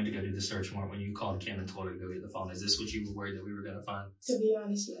day that we went to go do the search warrant when you called Kim and told her to go get the phone. Is this what you were worried that we were going to find? To be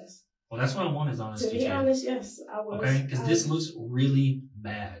honest, yes. Well, that's what I want is honesty. To be honest, yes, I was. Okay, because this looks really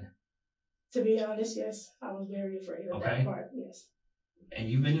bad. To be honest, yes, I was very afraid of that part, yes. And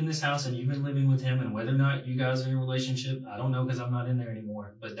you've been in this house and you've been living with him, and whether or not you guys are in a relationship, I don't know because I'm not in there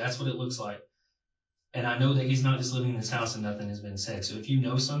anymore, but that's what it looks like. And I know that he's not just living in this house and nothing has been said. So if you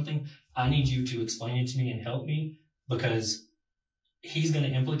know something, I need you to explain it to me and help me, because he's going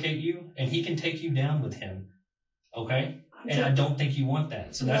to implicate you and he can take you down with him. Okay? And I don't think you want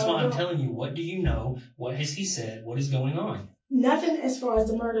that. So that's why I'm telling you, what do you know? What has he said? What is going on? Nothing as far as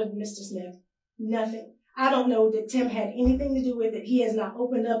the murder of Mr. Smith. Nothing. I don't know that Tim had anything to do with it. He has not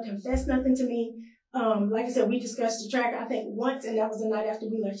opened up, confessed nothing to me. Like I said, we discussed the tracker, I think, once, and that was the night after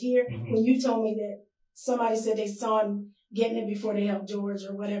we left here, when you told me that somebody said they saw him getting it before they helped George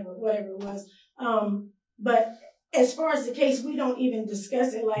or whatever it was. But as far as the case, we don't even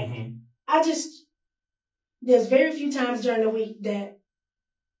discuss it. Like, there's very few times during the week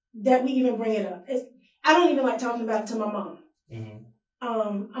that we even bring it up. I don't even like talking about it to my mom.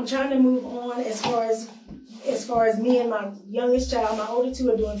 I'm trying to move on as far as me and my youngest child. My older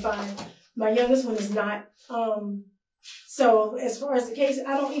two are doing fine. My youngest one is not. So as far as the case,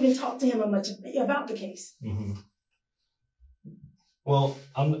 I don't even talk to him much about the case. Well,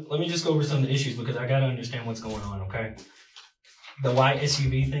 let me just go over some of the issues because I got to understand what's going on, okay? The white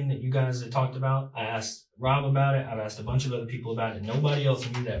SUV thing that you guys had talked about, I asked Rob about it. I've asked a bunch of other people about it. Nobody else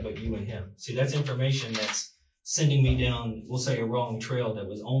knew that but you and him. See, that's information that's sending me down, we'll say, a wrong trail that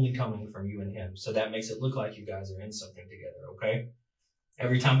was only coming from you and him. So that makes it look like you guys are in something together, okay?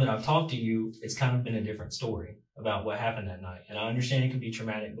 Every time that I've talked to you, it's kind of been a different story about what happened that night. And I understand it can be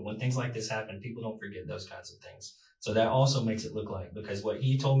traumatic, but when things like this happen, people don't forget those kinds of things. So that also makes it look like, because what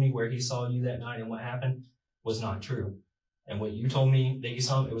he told me where he saw you that night and what happened was not true. And what you told me that you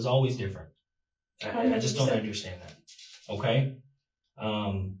saw, it was always different. I just don't understand that. Okay?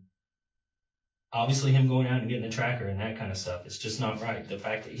 Obviously him going out and getting a tracker and that kind of stuff, it's just not right. The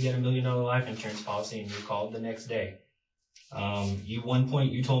fact that he had $1 million life insurance policy and you called the next day. One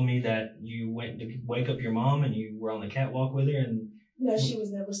point you told me that you went to wake up your mom and you were on the catwalk with her and... No, she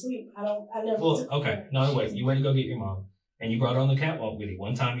was never asleep. I never... Well, okay. No, wait. You went to go get your mom and you brought her on the catwalk with you.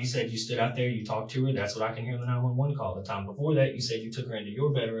 One time you said you stood out there, you talked to her. That's what I can hear on the 911 call. The time before that, you said you took her into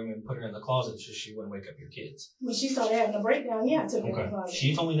your bedroom and put her in the closet so she wouldn't wake up your kids. When she started having a breakdown, yeah, I took her in the closet.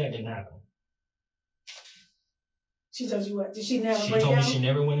 She told me that didn't happen. She told you what? Did she have a breakdown? She told me she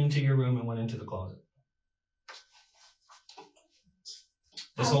never went into your room and went into the closet.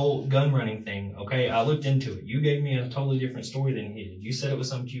 This whole gun running thing, okay, I looked into it. You gave me a totally different story than he did. You said it was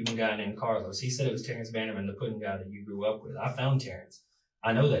some Cuban guy named Carlos. He said it was Terrence Bannerman, the pudding guy that you grew up with. I found Terrence.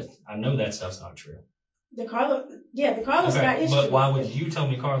 I know that stuff's not true. The Carlos guy is true. But why would you tell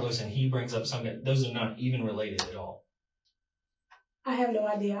me Carlos and he brings up some guy? Those are not even related at all. I have no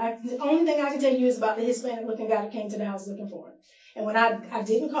idea. The only thing I can tell you is about the Hispanic-looking guy that came to the house looking for him. And when I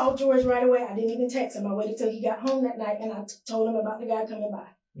didn't call George right away, I didn't even text him. I waited till he got home that night, and I told him about the guy coming by.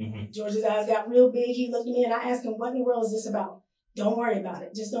 Mm-hmm. George's eyes got real big. He looked at me, and I asked him, what in the world is this about? Don't worry about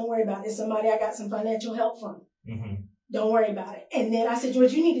it. Just don't worry about it. It's somebody I got some financial help from. Mm-hmm. Don't worry about it. And then I said,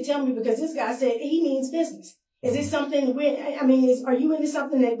 George, you need to tell me, because this guy said he means business. Is this something weird? I mean, are you into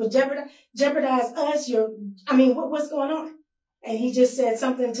something that would jeopardize us? What's going on? And he just said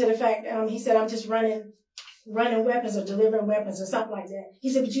something to the fact, he said, I'm just running weapons or delivering weapons or something like that.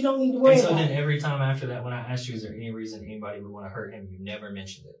 He said, but you don't need to worry about it. And so then every time after that, when I asked you, is there any reason anybody would want to hurt him, you never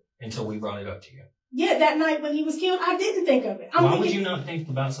mentioned it until we brought it up to you. Yeah, that night when he was killed, I didn't think of it. Why would you not think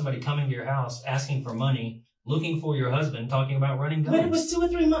about somebody coming to your house, asking for money, looking for your husband, talking about running guns? But it was 2 or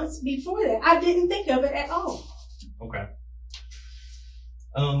 3 months before that. I didn't think of it at all. Okay.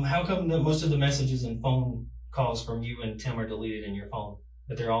 How come that most of the messages and phone calls from you and Tim are deleted in your phone,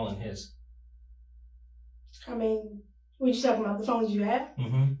 but they're all in his? I mean, what you talking about? The phones you have?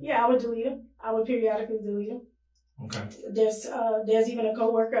 Mm-hmm. Yeah, I would delete them. I would periodically delete them. Okay. There's even another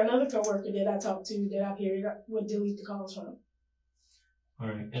coworker that I talked to that I would delete the calls from. All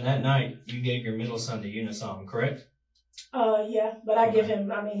right. And that night, you gave your middle son the Unisom, correct? Yeah, but I give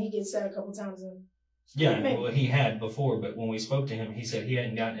him. I mean, he gets that a couple times. Well, he had before, but when we spoke to him, he said he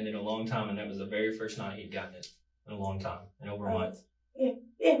hadn't gotten it in a long time, and that was the very first night he'd gotten it in a long time, in over a month.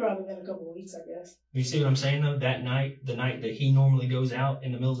 It probably been a couple of weeks, I guess. You see what I'm saying, though? That night, the night that he normally goes out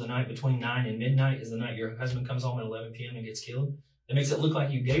in the middle of the night between 9 and midnight is the night your husband comes home at 11 p.m. and gets killed. It makes it look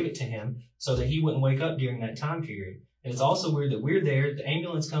like you gave it to him so that he wouldn't wake up during that time period. And it's also weird that we're there, the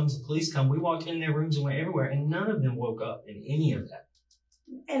ambulance comes, the police come, we walked in their rooms and went everywhere, and none of them woke up in any of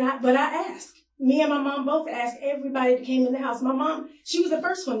that. But I asked. Me and my mom both asked everybody that came in the house. My mom, she was the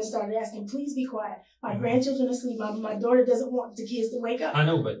first one that started asking, please be quiet. My grandchildren are asleep. My daughter doesn't want the kids to wake up. I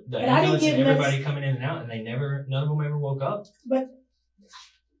know, but the ambulance and everybody coming in and out, and none of them ever woke up. And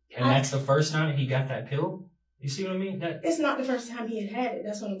that's the first night he got that pill? You see what I mean? It's not the first time he had it.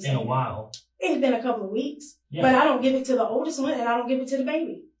 That's what I'm saying. In a while. It's been a couple of weeks. Yeah. But I don't give it to the oldest one, and I don't give it to the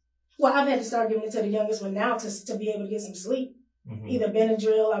baby. Well, I've had to start giving it to the youngest one now to be able to get some sleep. Mm-hmm. Either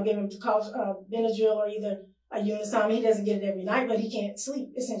Benadryl, I'll give him Benadryl, or either a Unisom. He doesn't get it every night, but he can't sleep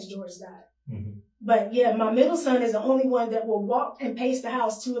since George died. Mm-hmm. But yeah, my middle son is the only one that will walk and pace the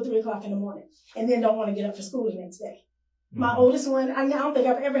house 2 or 3 o'clock in the morning, and then don't want to get up for school the next day. Mm-hmm. My oldest one, I don't think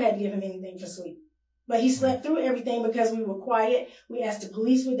I've ever had to give him anything for sleep. But he slept through everything because we were quiet. We asked the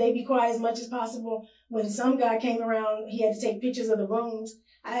police would they be quiet as much as possible. When some guy came around, he had to take pictures of the rooms.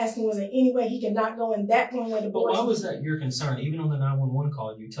 I asked him, was there any way he could not go in that room where the boys... But why was that your concern? Even on the 911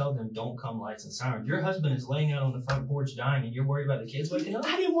 call, you tell them, don't come lights and sirens. Your husband is laying out on the front porch dying, and you're worried about the kids waking up?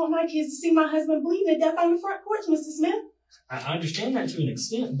 I didn't want my kids to see my husband bleeding to death on the front porch, Mr. Smith. I understand that to an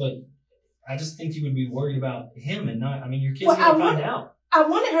extent, but I just think you would be worried about him and not... I mean, your kids are going to find out. I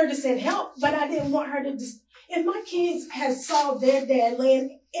wanted her to send help, but I didn't want her to... If my kids had saw their dad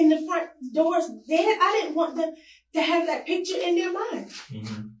laying in the front doors dead, I didn't want them to have that picture in their mind.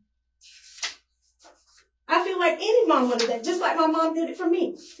 Mm-hmm. I feel like any mom would have done, just like my mom did it for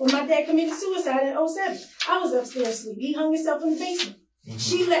me. When my dad committed suicide in 2007, I was upstairs asleep. He hung himself in the basement. Mm-hmm.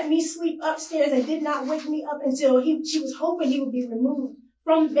 She let me sleep upstairs and did not wake me up until she was hoping he would be removed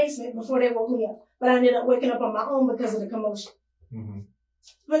from the basement before they woke me up. But I ended up waking up on my own because of the commotion. Mm-hmm.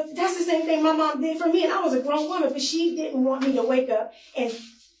 But that's the same thing my mom did for me, and I was a grown woman, but she didn't want me to wake up and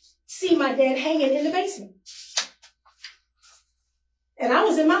see my dad hanging in the basement. And I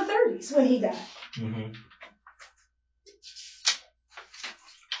was in my 30s when he died. Mm-hmm.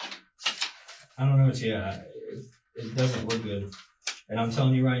 I don't know what it doesn't look good. And I'm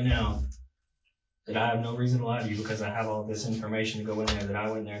telling you right now that I have no reason to lie to you because I have all this information to go in there that I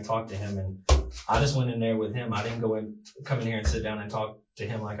went in there and talked to him. And I just went in there with him. I didn't come in here and sit down and talk to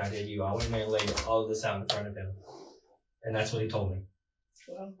him like I did you. I went in there and laid all of this out in front of him. And that's what he told me.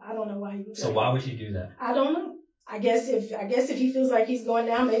 Well, I don't know why he would. So why would he do that? I don't know. I guess if he feels like he's going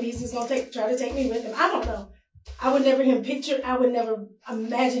down, maybe he's just going to try to take me with him. I don't know. I would never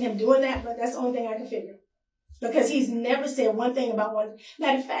imagine him doing that, but that's the only thing I can figure. Because he's never said one thing about one.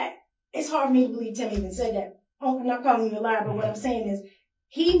 Matter of fact, it's hard for me to believe Tim even said that. I'm not calling you a liar, but what I'm saying is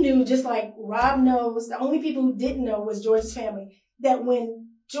he knew, just like Rob knows, the only people who didn't know was George's family, that when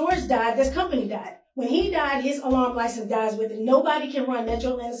George died, this company died. When he died, his alarm license dies with it. Nobody can run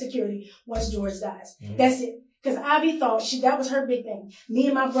Metro Atlanta security once George dies. Mm-hmm. That's it. Because Ivy thought that was her big thing. Me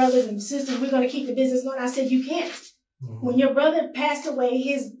and my brothers and sisters, we're going to keep the business going. I said, you can't. Mm-hmm. When your brother passed away,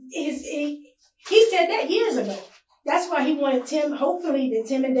 he said that years ago. That's why he wanted Tim, hopefully that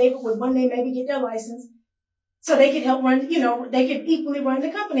Tim and David would one day maybe get their license. So they could help run, they could equally run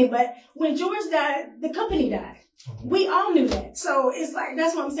the company. But when George died, the company died. We all knew that. So it's like,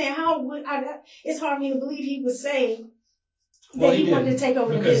 that's what I'm saying. It's hard for me to believe he would say that he wanted to take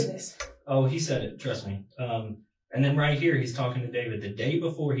over the business. Oh, he said it. Trust me. And then right here, he's talking to David. The day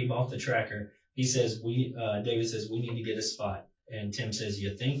before he bought the tracker, he says, David says, we need to get a spot. And Tim says,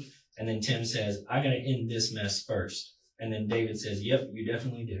 you think? And then Tim says, I got to end this mess first. And then David says, yep, you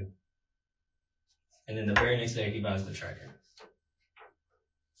definitely do. And then the very next day, he buys the tracker.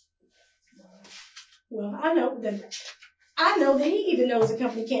 Well, I know that he even knows the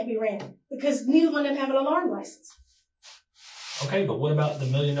company can't be ran because neither one of them have an alarm license. Okay, but what about the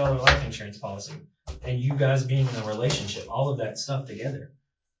 $1 million life insurance policy? And you guys being in a relationship, all of that stuff together.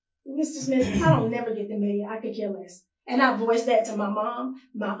 Mr. Smith, I don't never get the million. I could care less. And I voiced that to my mom,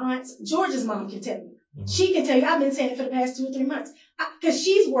 my aunts. George's mom can tell you. Mm-hmm. She can tell you. I've been saying it for the past 2 or 3 months. Because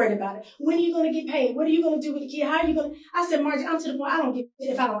she's worried about it. When are you going to get paid? What are you going to do with the kid? How are you going to? I said, Margie, I'm to the point I don't give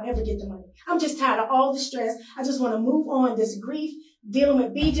it if I don't ever get the money. I'm just tired of all the stress. I just want to move on. This grief, dealing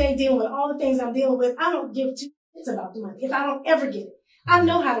with BJ, dealing with all the things I'm dealing with. I don't give two shits about the money if I don't ever get it. I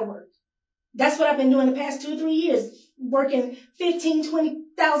know how to work. That's what I've been doing the past 2 or 3 years, working $15,000,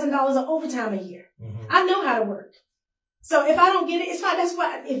 $20,000 of overtime a year. Mm-hmm. I know how to work. So if I don't get it, it's fine. That's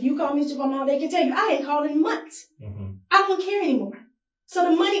why if you call me to my mom, they can tell you I ain't called in months. Mm-hmm. I don't care anymore. So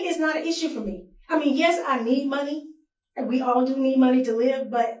the money is not an issue for me. I mean, yes, I need money, and we all do need money to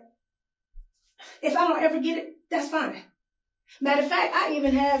live, but if I don't ever get it, that's fine. Matter of fact, I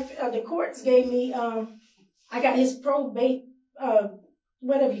even have, the courts gave me, I got his probate,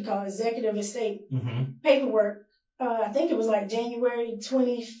 whatever you call it, executive estate paperwork. I think it was like January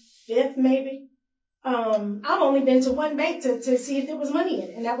 25th, maybe. I've only been to one bank to see if there was money in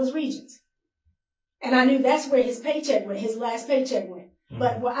it, and that was Regions. And I knew that's where his paycheck went, his last paycheck went.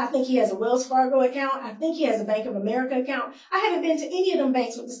 But I think he has a Wells Fargo account. I think he has a Bank of America account. I haven't been to any of them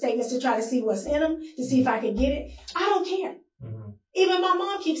banks with the statements to try to see what's in them, to see if I could get it. I don't care. Mm-hmm. Even my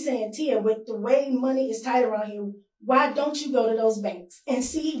mom keeps saying, Tia, with the way money is tight around here, why don't you go to those banks and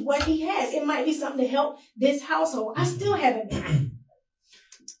see what he has? It might be something to help this household. I still haven't been.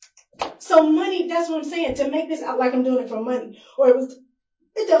 So money, that's what I'm saying, to make this out like I'm doing it for money. Or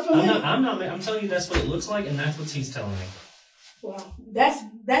it's done for money. I'm telling you that's what it looks like, and that's what he's telling me. Well,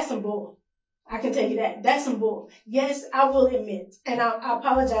 that's some bull. I can tell you that. That's some bull. Yes, I will admit, and I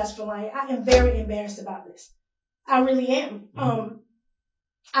apologize for lying. I am very embarrassed about this. I really am. Mm-hmm.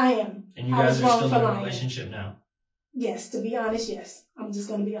 I am. And you guys are still in a relationship now? Yes, to be honest, yes. I'm just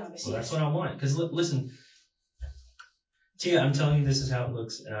going to be honest. Well, yes. That's what I want. Because listen, Tia, I'm telling you this is how it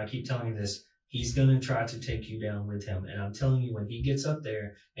looks, and I keep telling you this. He's going to try to take you down with him. And I'm telling you, when he gets up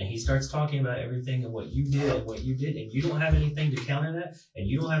there and he starts talking about everything and what you did, and you don't have anything to counter that, and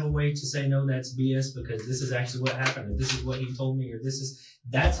you don't have a way to say, no, that's BS because this is actually what happened, or this is what he told me, or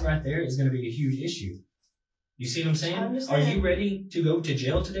that's right there is going to be a huge issue. You see what I'm saying? Are you ready to go to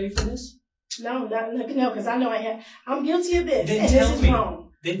jail today for this? No, because I know I'm guilty of this, and this is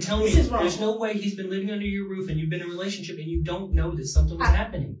wrong. Then tell me, there's no way he's been living under your roof and you've been in a relationship and you don't know that something was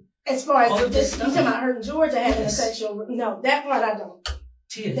happening. As far as this, you talking about hurting Georgia having a sexual, no, that part I don't.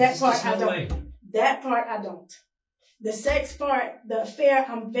 Tia, that part I don't. That part I don't. The sex part, the affair,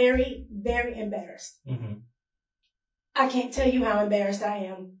 I'm very, very embarrassed. Mm-hmm. I can't tell you how embarrassed I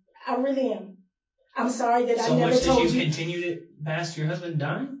am. I really am. I'm sorry that I never told you. So much that you continued it past your husband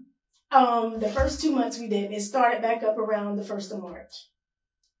dying? The first 2 months we did. It started back up around the 1st of March.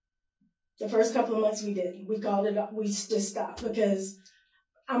 The first couple of months we didn't. We called it up. We just stopped because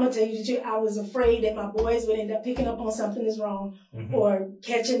I'm going to tell you the truth. I was afraid that my boys would end up picking up on something is wrong or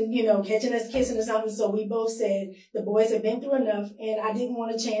catching us kissing or something. So we both said the boys have been through enough and I didn't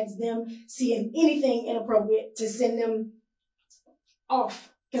want to chance them seeing anything inappropriate to send them off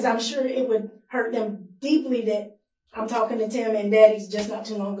because I'm sure it would hurt them deeply that I'm talking to Tim and Daddy's just not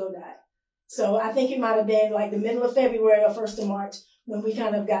too long ago died. So I think it might have been like the middle of February or 1st of March when we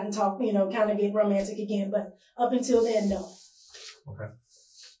kind of got and talk, kind of get romantic again. But up until then, no. Okay.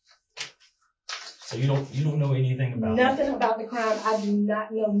 So you don't know anything about nothing about the crime. I do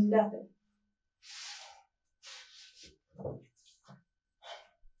not know nothing.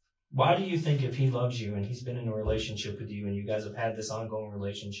 Why do you think if he loves you and he's been in a relationship with you and you guys have had this ongoing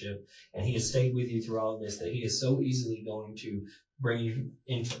relationship and he has stayed with you through all of this that he is so easily going to bring you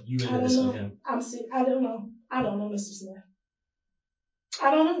into this with him? I don't know. I don't know, Mr. Smith.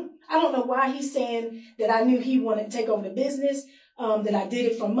 I don't know. I don't know why he's saying that I knew he wanted to take over the business, that I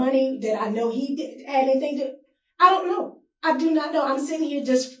did it for money, that I know he had anything to. I don't know. I do not know. I'm sitting here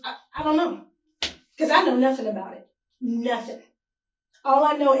I don't know. Because I know nothing about it. Nothing. All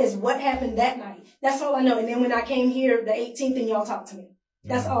I know is what happened that night. That's all I know. And then when I came here the 18th and y'all talked to me.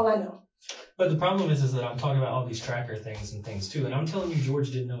 That's all I know. But the problem is that I'm talking about all these tracker things and things too, and I'm telling you, George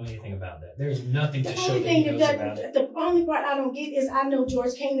didn't know anything about that. There's nothing to show that he knows about it. The only part I don't get is I know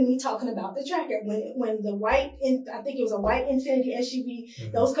George came to me talking about the tracker when the white, I think it was a white Infiniti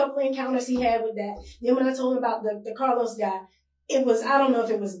SUV, those couple of encounters he had with that. Then when I told him about the Carlos guy, it was, I don't know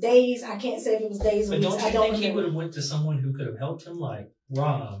if it was days. I can't say if it was days or weeks. But don't you think he would have went to someone who could have helped him, like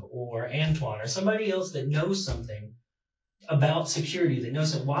Rob or Antoine or somebody else that knows something about security, that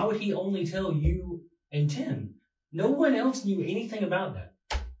knows something? Why would he only tell you and Tim? No one else knew anything about that.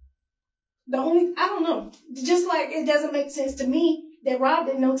 I don't know. Just like it doesn't make sense to me that Rob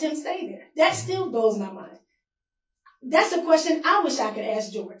didn't know Tim stayed there. That still blows my mind. That's a question I wish I could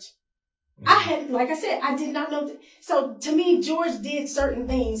ask George. Like I said, I did not know. So to me, George did certain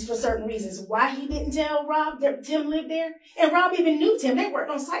things for certain reasons. Why he didn't tell Rob that Tim lived there. And Rob even knew Tim. They worked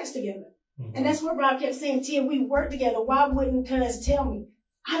on sites together. And that's what Rob kept saying, Tim, we worked together. Why wouldn't Cuz tell me?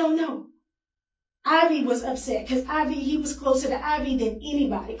 I don't know. Ivy was upset because he was closer to Ivy than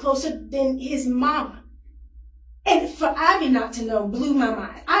anybody, closer than his mama. And for Ivy not to know blew my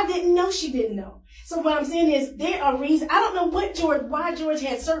mind. I didn't know she didn't know. So what I'm saying is there are reasons. I don't know why George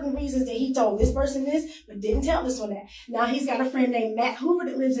had certain reasons that he told this person this, but didn't tell this one that. Now he's got a friend named Matt Hoover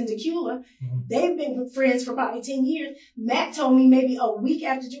that lives in Decula. They've been friends for probably 10 years. Matt told me maybe a week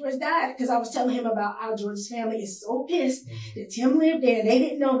after George died, because I was telling him about how George's family is so pissed that Tim lived there and they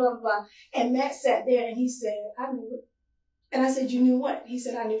didn't know, blah, blah, blah. And Matt sat there and he said, I knew it. And I said, you knew what? He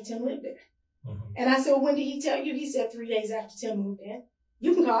said, I knew Tim lived there. And I said, well, when did he tell you? He said 3 days after Tim moved in.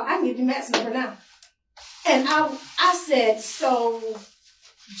 You can call. I can give you Matt's number now. And I said, so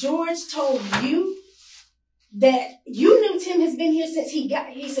George told you that you knew Tim has been here since he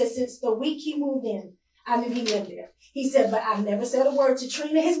said, since the week he moved in, I knew he lived there. He said, but I never said a word to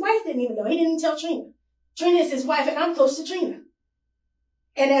Trina. His wife didn't even know. He didn't tell Trina. Trina is his wife, and I'm close to Trina.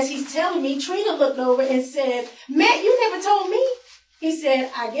 And as he's telling me, Trina looked over and said, Matt, you never told me. He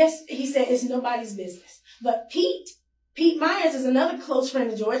said, it's nobody's business. But Pete Myers is another close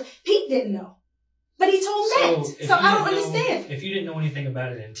friend of George. Pete didn't know. But he told Matt. So I don't understand. If you didn't know anything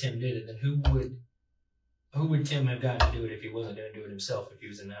about it and Tim did it, then who would Tim have gotten to do it if he wasn't going to do it himself, if he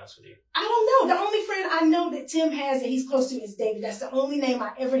was in the house with you? I don't know. The only friend I know that Tim has that he's close to is David. That's the only name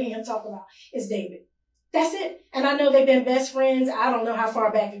I ever hear him talk about is David. That's it. And I know they've been best friends. I don't know how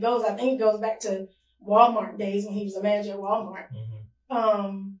far back it goes. I think it goes back to Walmart days when he was a manager at Walmart.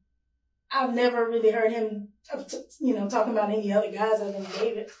 I've never really heard him, talking about any other guys other than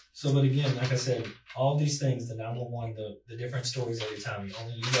David. So, but again, like I said, all these things, the 911, the different stories every time,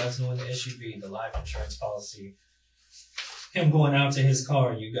 only you guys knowing the SUV, the life insurance policy, him going out to his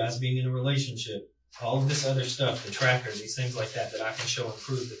car, you guys being in a relationship, all of this other stuff, the trackers, these things like that I can show and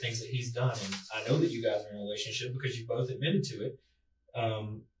prove the things that he's done. And I know that you guys are in a relationship because you both admitted to it.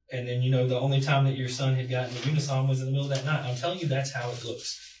 And then, the only time that your son had gotten the Unisom was in the middle of that night. I'm telling you, that's how it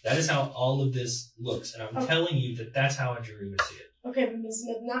looks. That is how all of this looks. And I'm telling you that that's how a jury would see it. Okay, but Ms.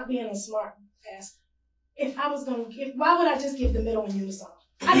 Smith, not being a smart ass, why would I just give the middle one Unisom?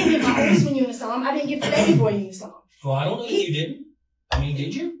 I didn't give my oldest one Unisom. I didn't give the baby boy Unisom. Well, I don't know that you didn't. I mean,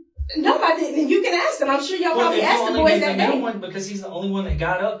 did you? No, I didn't. And you can ask them. I'm sure y'all probably asked the boys that day. One because he's the only one that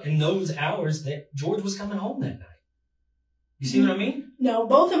got up in those hours that George was coming home that night. You see what I mean? No,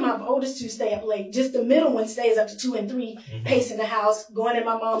 both of my oldest two stay up late. Just the middle one stays up to 2 and 3, pacing the house, going in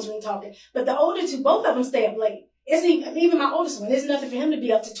my mom's room talking. But the older two, both of them stay up late. Even my oldest one, there's nothing for him to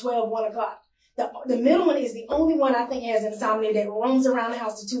be up to 12, 1 o'clock. The middle one is the only one I think has insomnia that roams around the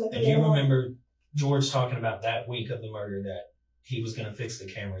house to 2 and 3. And you remember George talking about that week of the murder that he was going to fix the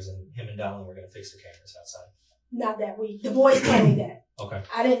cameras and him and Donald were going to fix the cameras outside? Not that week. The boys told me that. Okay.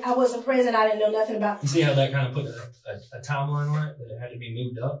 I wasn't present. I didn't know nothing about it. You see how that kind of put a timeline on it, that it had to be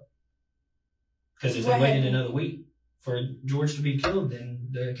moved up? Because if they waited another week for George to be killed, then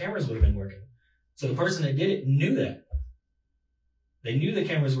the cameras would have been working. So the person that did it knew that. They knew the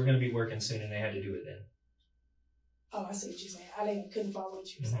cameras were going to be working soon and they had to do it then. Oh, I see what you're saying. I couldn't follow what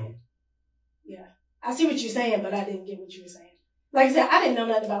you were saying. Yeah. I see what you're saying, but I didn't get what you were saying. Like I said, I didn't know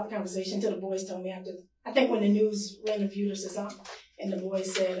nothing about the conversation until the boys told me after. I think when the news interviewed us or something, and the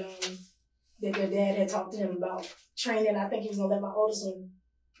boys said that their dad had talked to them about training. I think he was going to let my oldest one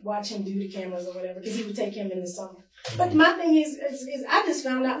watch him do the cameras or whatever, because he would take him in the summer. But my thing is I just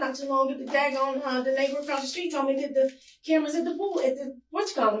found out not too long ago the daggone, the neighbor across the street told me that the cameras at the pool, at the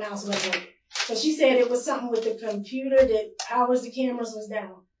whatchamacallit house wasn't working. So she said it was something with the computer that powers the cameras was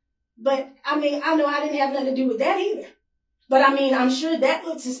down. But, I mean, I know I didn't have nothing to do with that either. But I mean, I'm sure that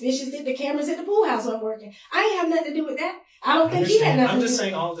looked suspicious that the cameras at the pool house weren't working. I ain't have nothing to do with that. I don't think he had nothing to do with it. I'm just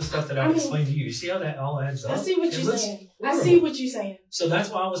saying all the stuff that I've explained to you. You see how that all adds up? I see what you're saying. I see what you're saying. So that's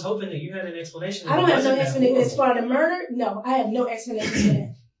why I was hoping that you had an explanation. I don't have no explanation. As far as the murder, no, I have no explanation for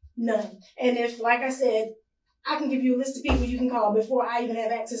that. None. And if, like I said, I can give you a list of people you can call before I even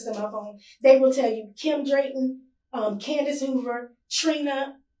have access to my phone. They will tell you Kim Drayton, Candace Hoover,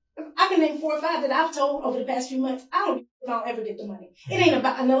 Trina. I can name 4 or 5 that I've told over the past few months. I don't if I don't ever get the money. It ain't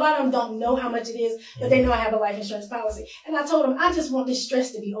about, and a lot of them don't know how much it is, but they know I have a life insurance policy. And I told them, I just want this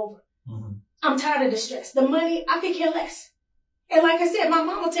stress to be over. Mm-hmm. I'm tired of the stress. The money, I could care less. And like I said, my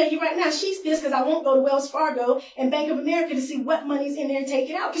mom will tell you right now, she's pissed because I won't go to Wells Fargo and Bank of America to see what money's in there and take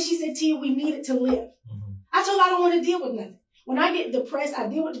it out. Because she said, Tia, we need it to live. Mm-hmm. I told her I don't want to deal with nothing. When I get depressed, I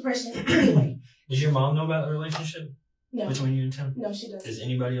deal with depression anyway. Does your mom know about the relationship? No. Between you and Tim? No, she doesn't. Does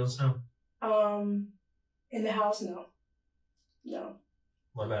anybody else know? In the house, no. No.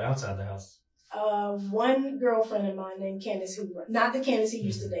 What about outside the house? One girlfriend of mine named Candace Hoover. Not the Candace he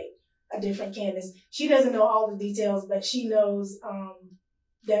used to date. A different Candace. She doesn't know all the details, but she knows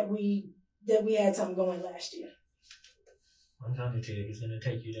that we had something going last year. I'm telling you, Tia, he's going to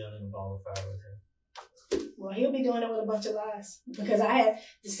take you down in a ball of fire with him. Well, he'll be doing it with a bunch of lies. Because I had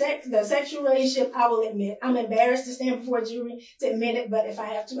the sexual relationship, I will admit. I'm embarrassed to stand before a jury to admit it, but if I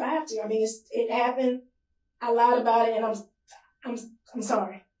have to, I have to. I mean, it happened. I lied about it, and I'm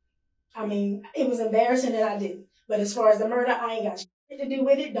sorry. I mean, it was embarrassing and I didn't. But as far as the murder, I ain't got shit to do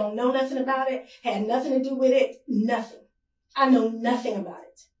with it. Don't know nothing about it. Had nothing to do with it. Nothing. I know nothing about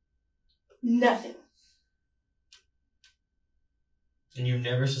it. Nothing. And you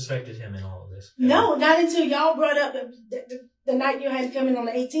never suspected him in all of this? Ever? No, not until y'all brought up the night you had to come in on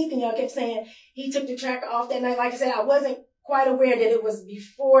the 18th and y'all kept saying he took the tracker off that night. Like I said, I wasn't quite aware that it was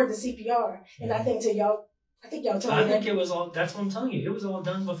before the CPR. And I think y'all told me. I think it was all, that's what I'm telling you. It was all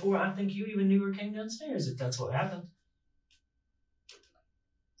done before I think you even knew or came downstairs, if that's what happened.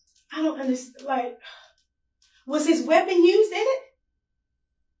 I don't understand. Like, was his weapon used in it?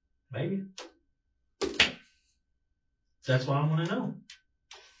 Maybe. That's why I want to know.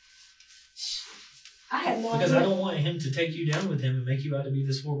 I have no idea. Because I don't want him to take you down with him and make you out to be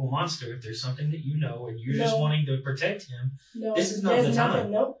this horrible monster. If there's something that you know and you're just wanting to protect him, this is not the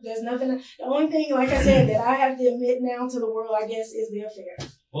time. Nope, there's nothing. The only thing, like I said, that I have to admit now to the world, I guess, is the affair.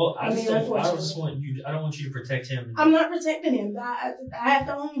 Well, I don't want you to protect him. I'm not protecting him. I have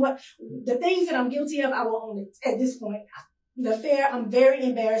to own the things that I'm guilty of. I will own it at this point. The affair, I'm very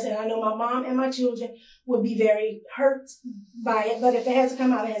embarrassed, and I know my mom and my children would be very hurt by it. But if it has to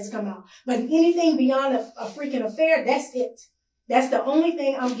come out, it has to come out. But anything beyond a freaking affair, that's it. That's the only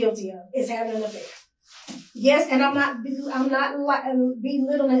thing I'm guilty of, is having an affair. Yes, and I'm not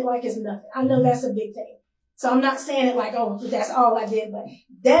belittling it like it's nothing. I know that's a big thing. So I'm not saying it like, oh, that's all I did. But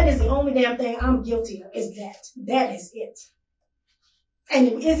that is the only damn thing I'm guilty of, is that. That is it.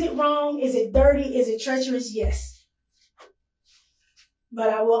 And is it wrong? Is it dirty? Is it treacherous? Yes. But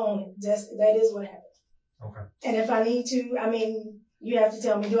I will own it. That is what happened. Okay. And if I need to, I mean, you have to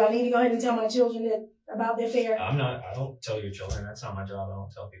tell me. Do I need to go ahead and tell my children about their affair? I don't tell your children. That's not my job. I don't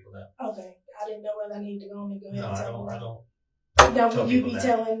tell people that. Okay. I didn't know whether I need to go ahead and tell them. I don't. Now, will you be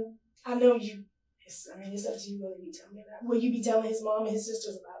telling? I know you. It's up to you whether you tell me that. Will you be telling his mom and his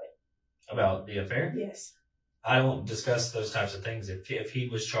sisters about it? About the affair? Yes. I don't discuss those types of things. If he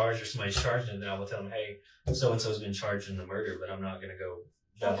was charged or somebody's charged him, then I will tell him, hey, so-and-so's been charged in the murder, but I'm not going to go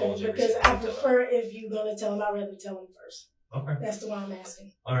divulge everything. Because I prefer, if you're going to tell him, I'd rather tell him first. Okay. That's the one I'm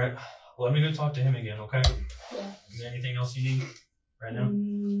asking. All right. Well, let me go talk to him again, okay? Yeah. Is there anything else you need right now?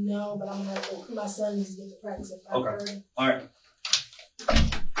 No, but I'm going to have to, my son needs to get to practice at 5:30. Okay. All right.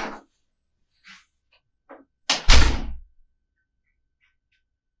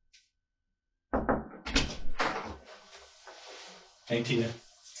 Hey, Tia.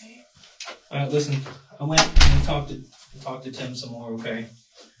 Hey. All right, listen. I went and talked to Tim some more, okay?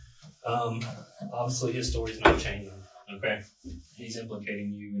 Obviously his story's not changing, okay? He's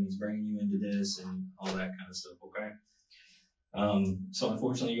implicating you and he's bringing you into this and all that kind of stuff, okay? So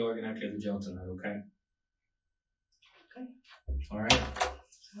unfortunately you are going to have to go to jail tonight, okay? Okay. All right?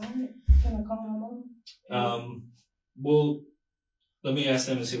 All right. Can I call my mom? Well, let me ask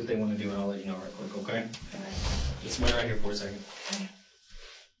them to see what they want to do and I'll let you know right quick, okay? All right. Just wait right here for a second. Okay.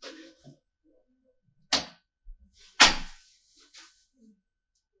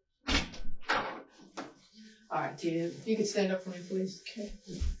 All right, Tia, if you could stand up for me, please. Okay.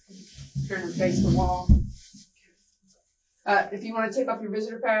 Turn and face the wall. If you want to take off your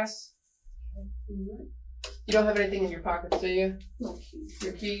visitor pass. You don't have anything in your pockets, do you? No keys.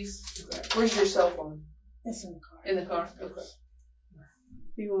 Your keys? Okay. Where's your cell phone? It's in the car. In the car? Okay.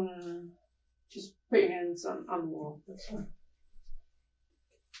 You wanna just put your hands on the wall. That's fine.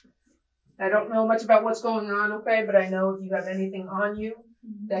 I don't know much about what's going on, okay, but I know if you have anything on you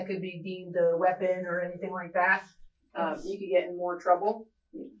that could be deemed a weapon or anything like that, you could get in more trouble.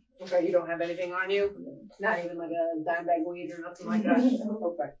 Okay, you don't have anything on you? Not even like a dime bag weed or nothing like that?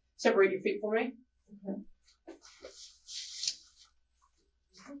 Okay. Separate your feet for me. Okay.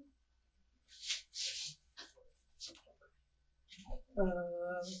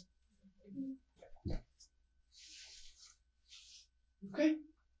 Okay.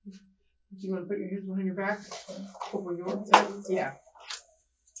 Do you want to put your hands behind your back? Over your yeah.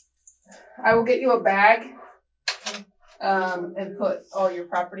 I will get you a bag, and put all your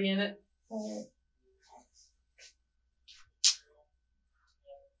property in it.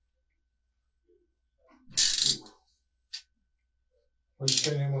 What'd you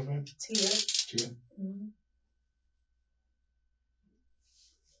say your name was, man? Tia. Tia. Mm-hmm.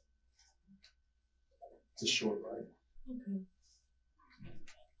 It's a short ride. Okay.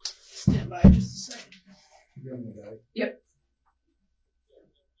 Stand by just a second. You're on the bag. Yep.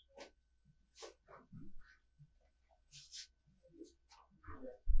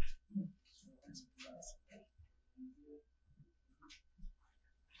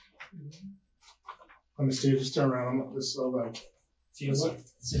 Let me see, just turn around. I'm this so like. Tia, what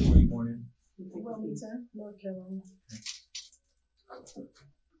city were you born in? Wilmington, North Carolina.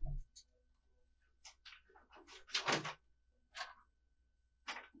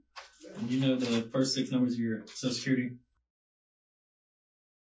 You know the first 6 numbers of your social security?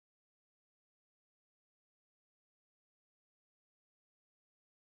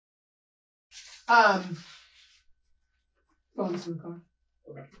 Phone's in the car.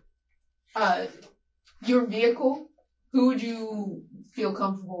 Okay. Your vehicle, who would you feel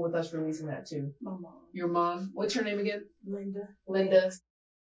comfortable with us releasing that to? My mom. Your mom? What's her name again? Linda. Linda.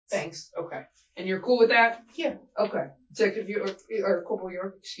 Thanks. Okay. And you're cool with that? Yeah. Okay. Detective York, or Corporal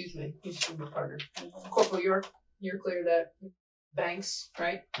York, excuse me. He's my partner. Corporal York, you're clear that Banks,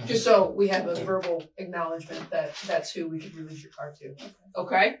 right? Mm-hmm. Just so we have a verbal acknowledgement that that's who we could release your car to.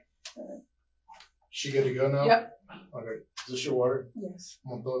 Okay? She good to go now? Yep. Okay. Is this your water? Yes.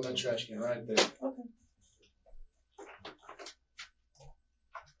 I'm gonna throw it in that trash can right there. Okay.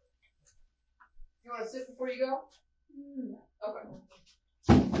 You want to sit before you go? Okay.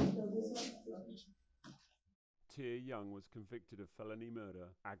 Tia Young was convicted of felony murder,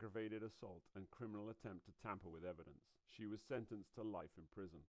 aggravated assault, and criminal attempt to tamper with evidence. She was sentenced to life in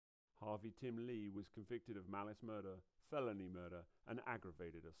prison. Harvey Tim Lee was convicted of malice murder, felony murder, and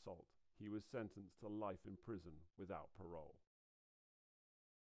aggravated assault. He was sentenced to life in prison without parole.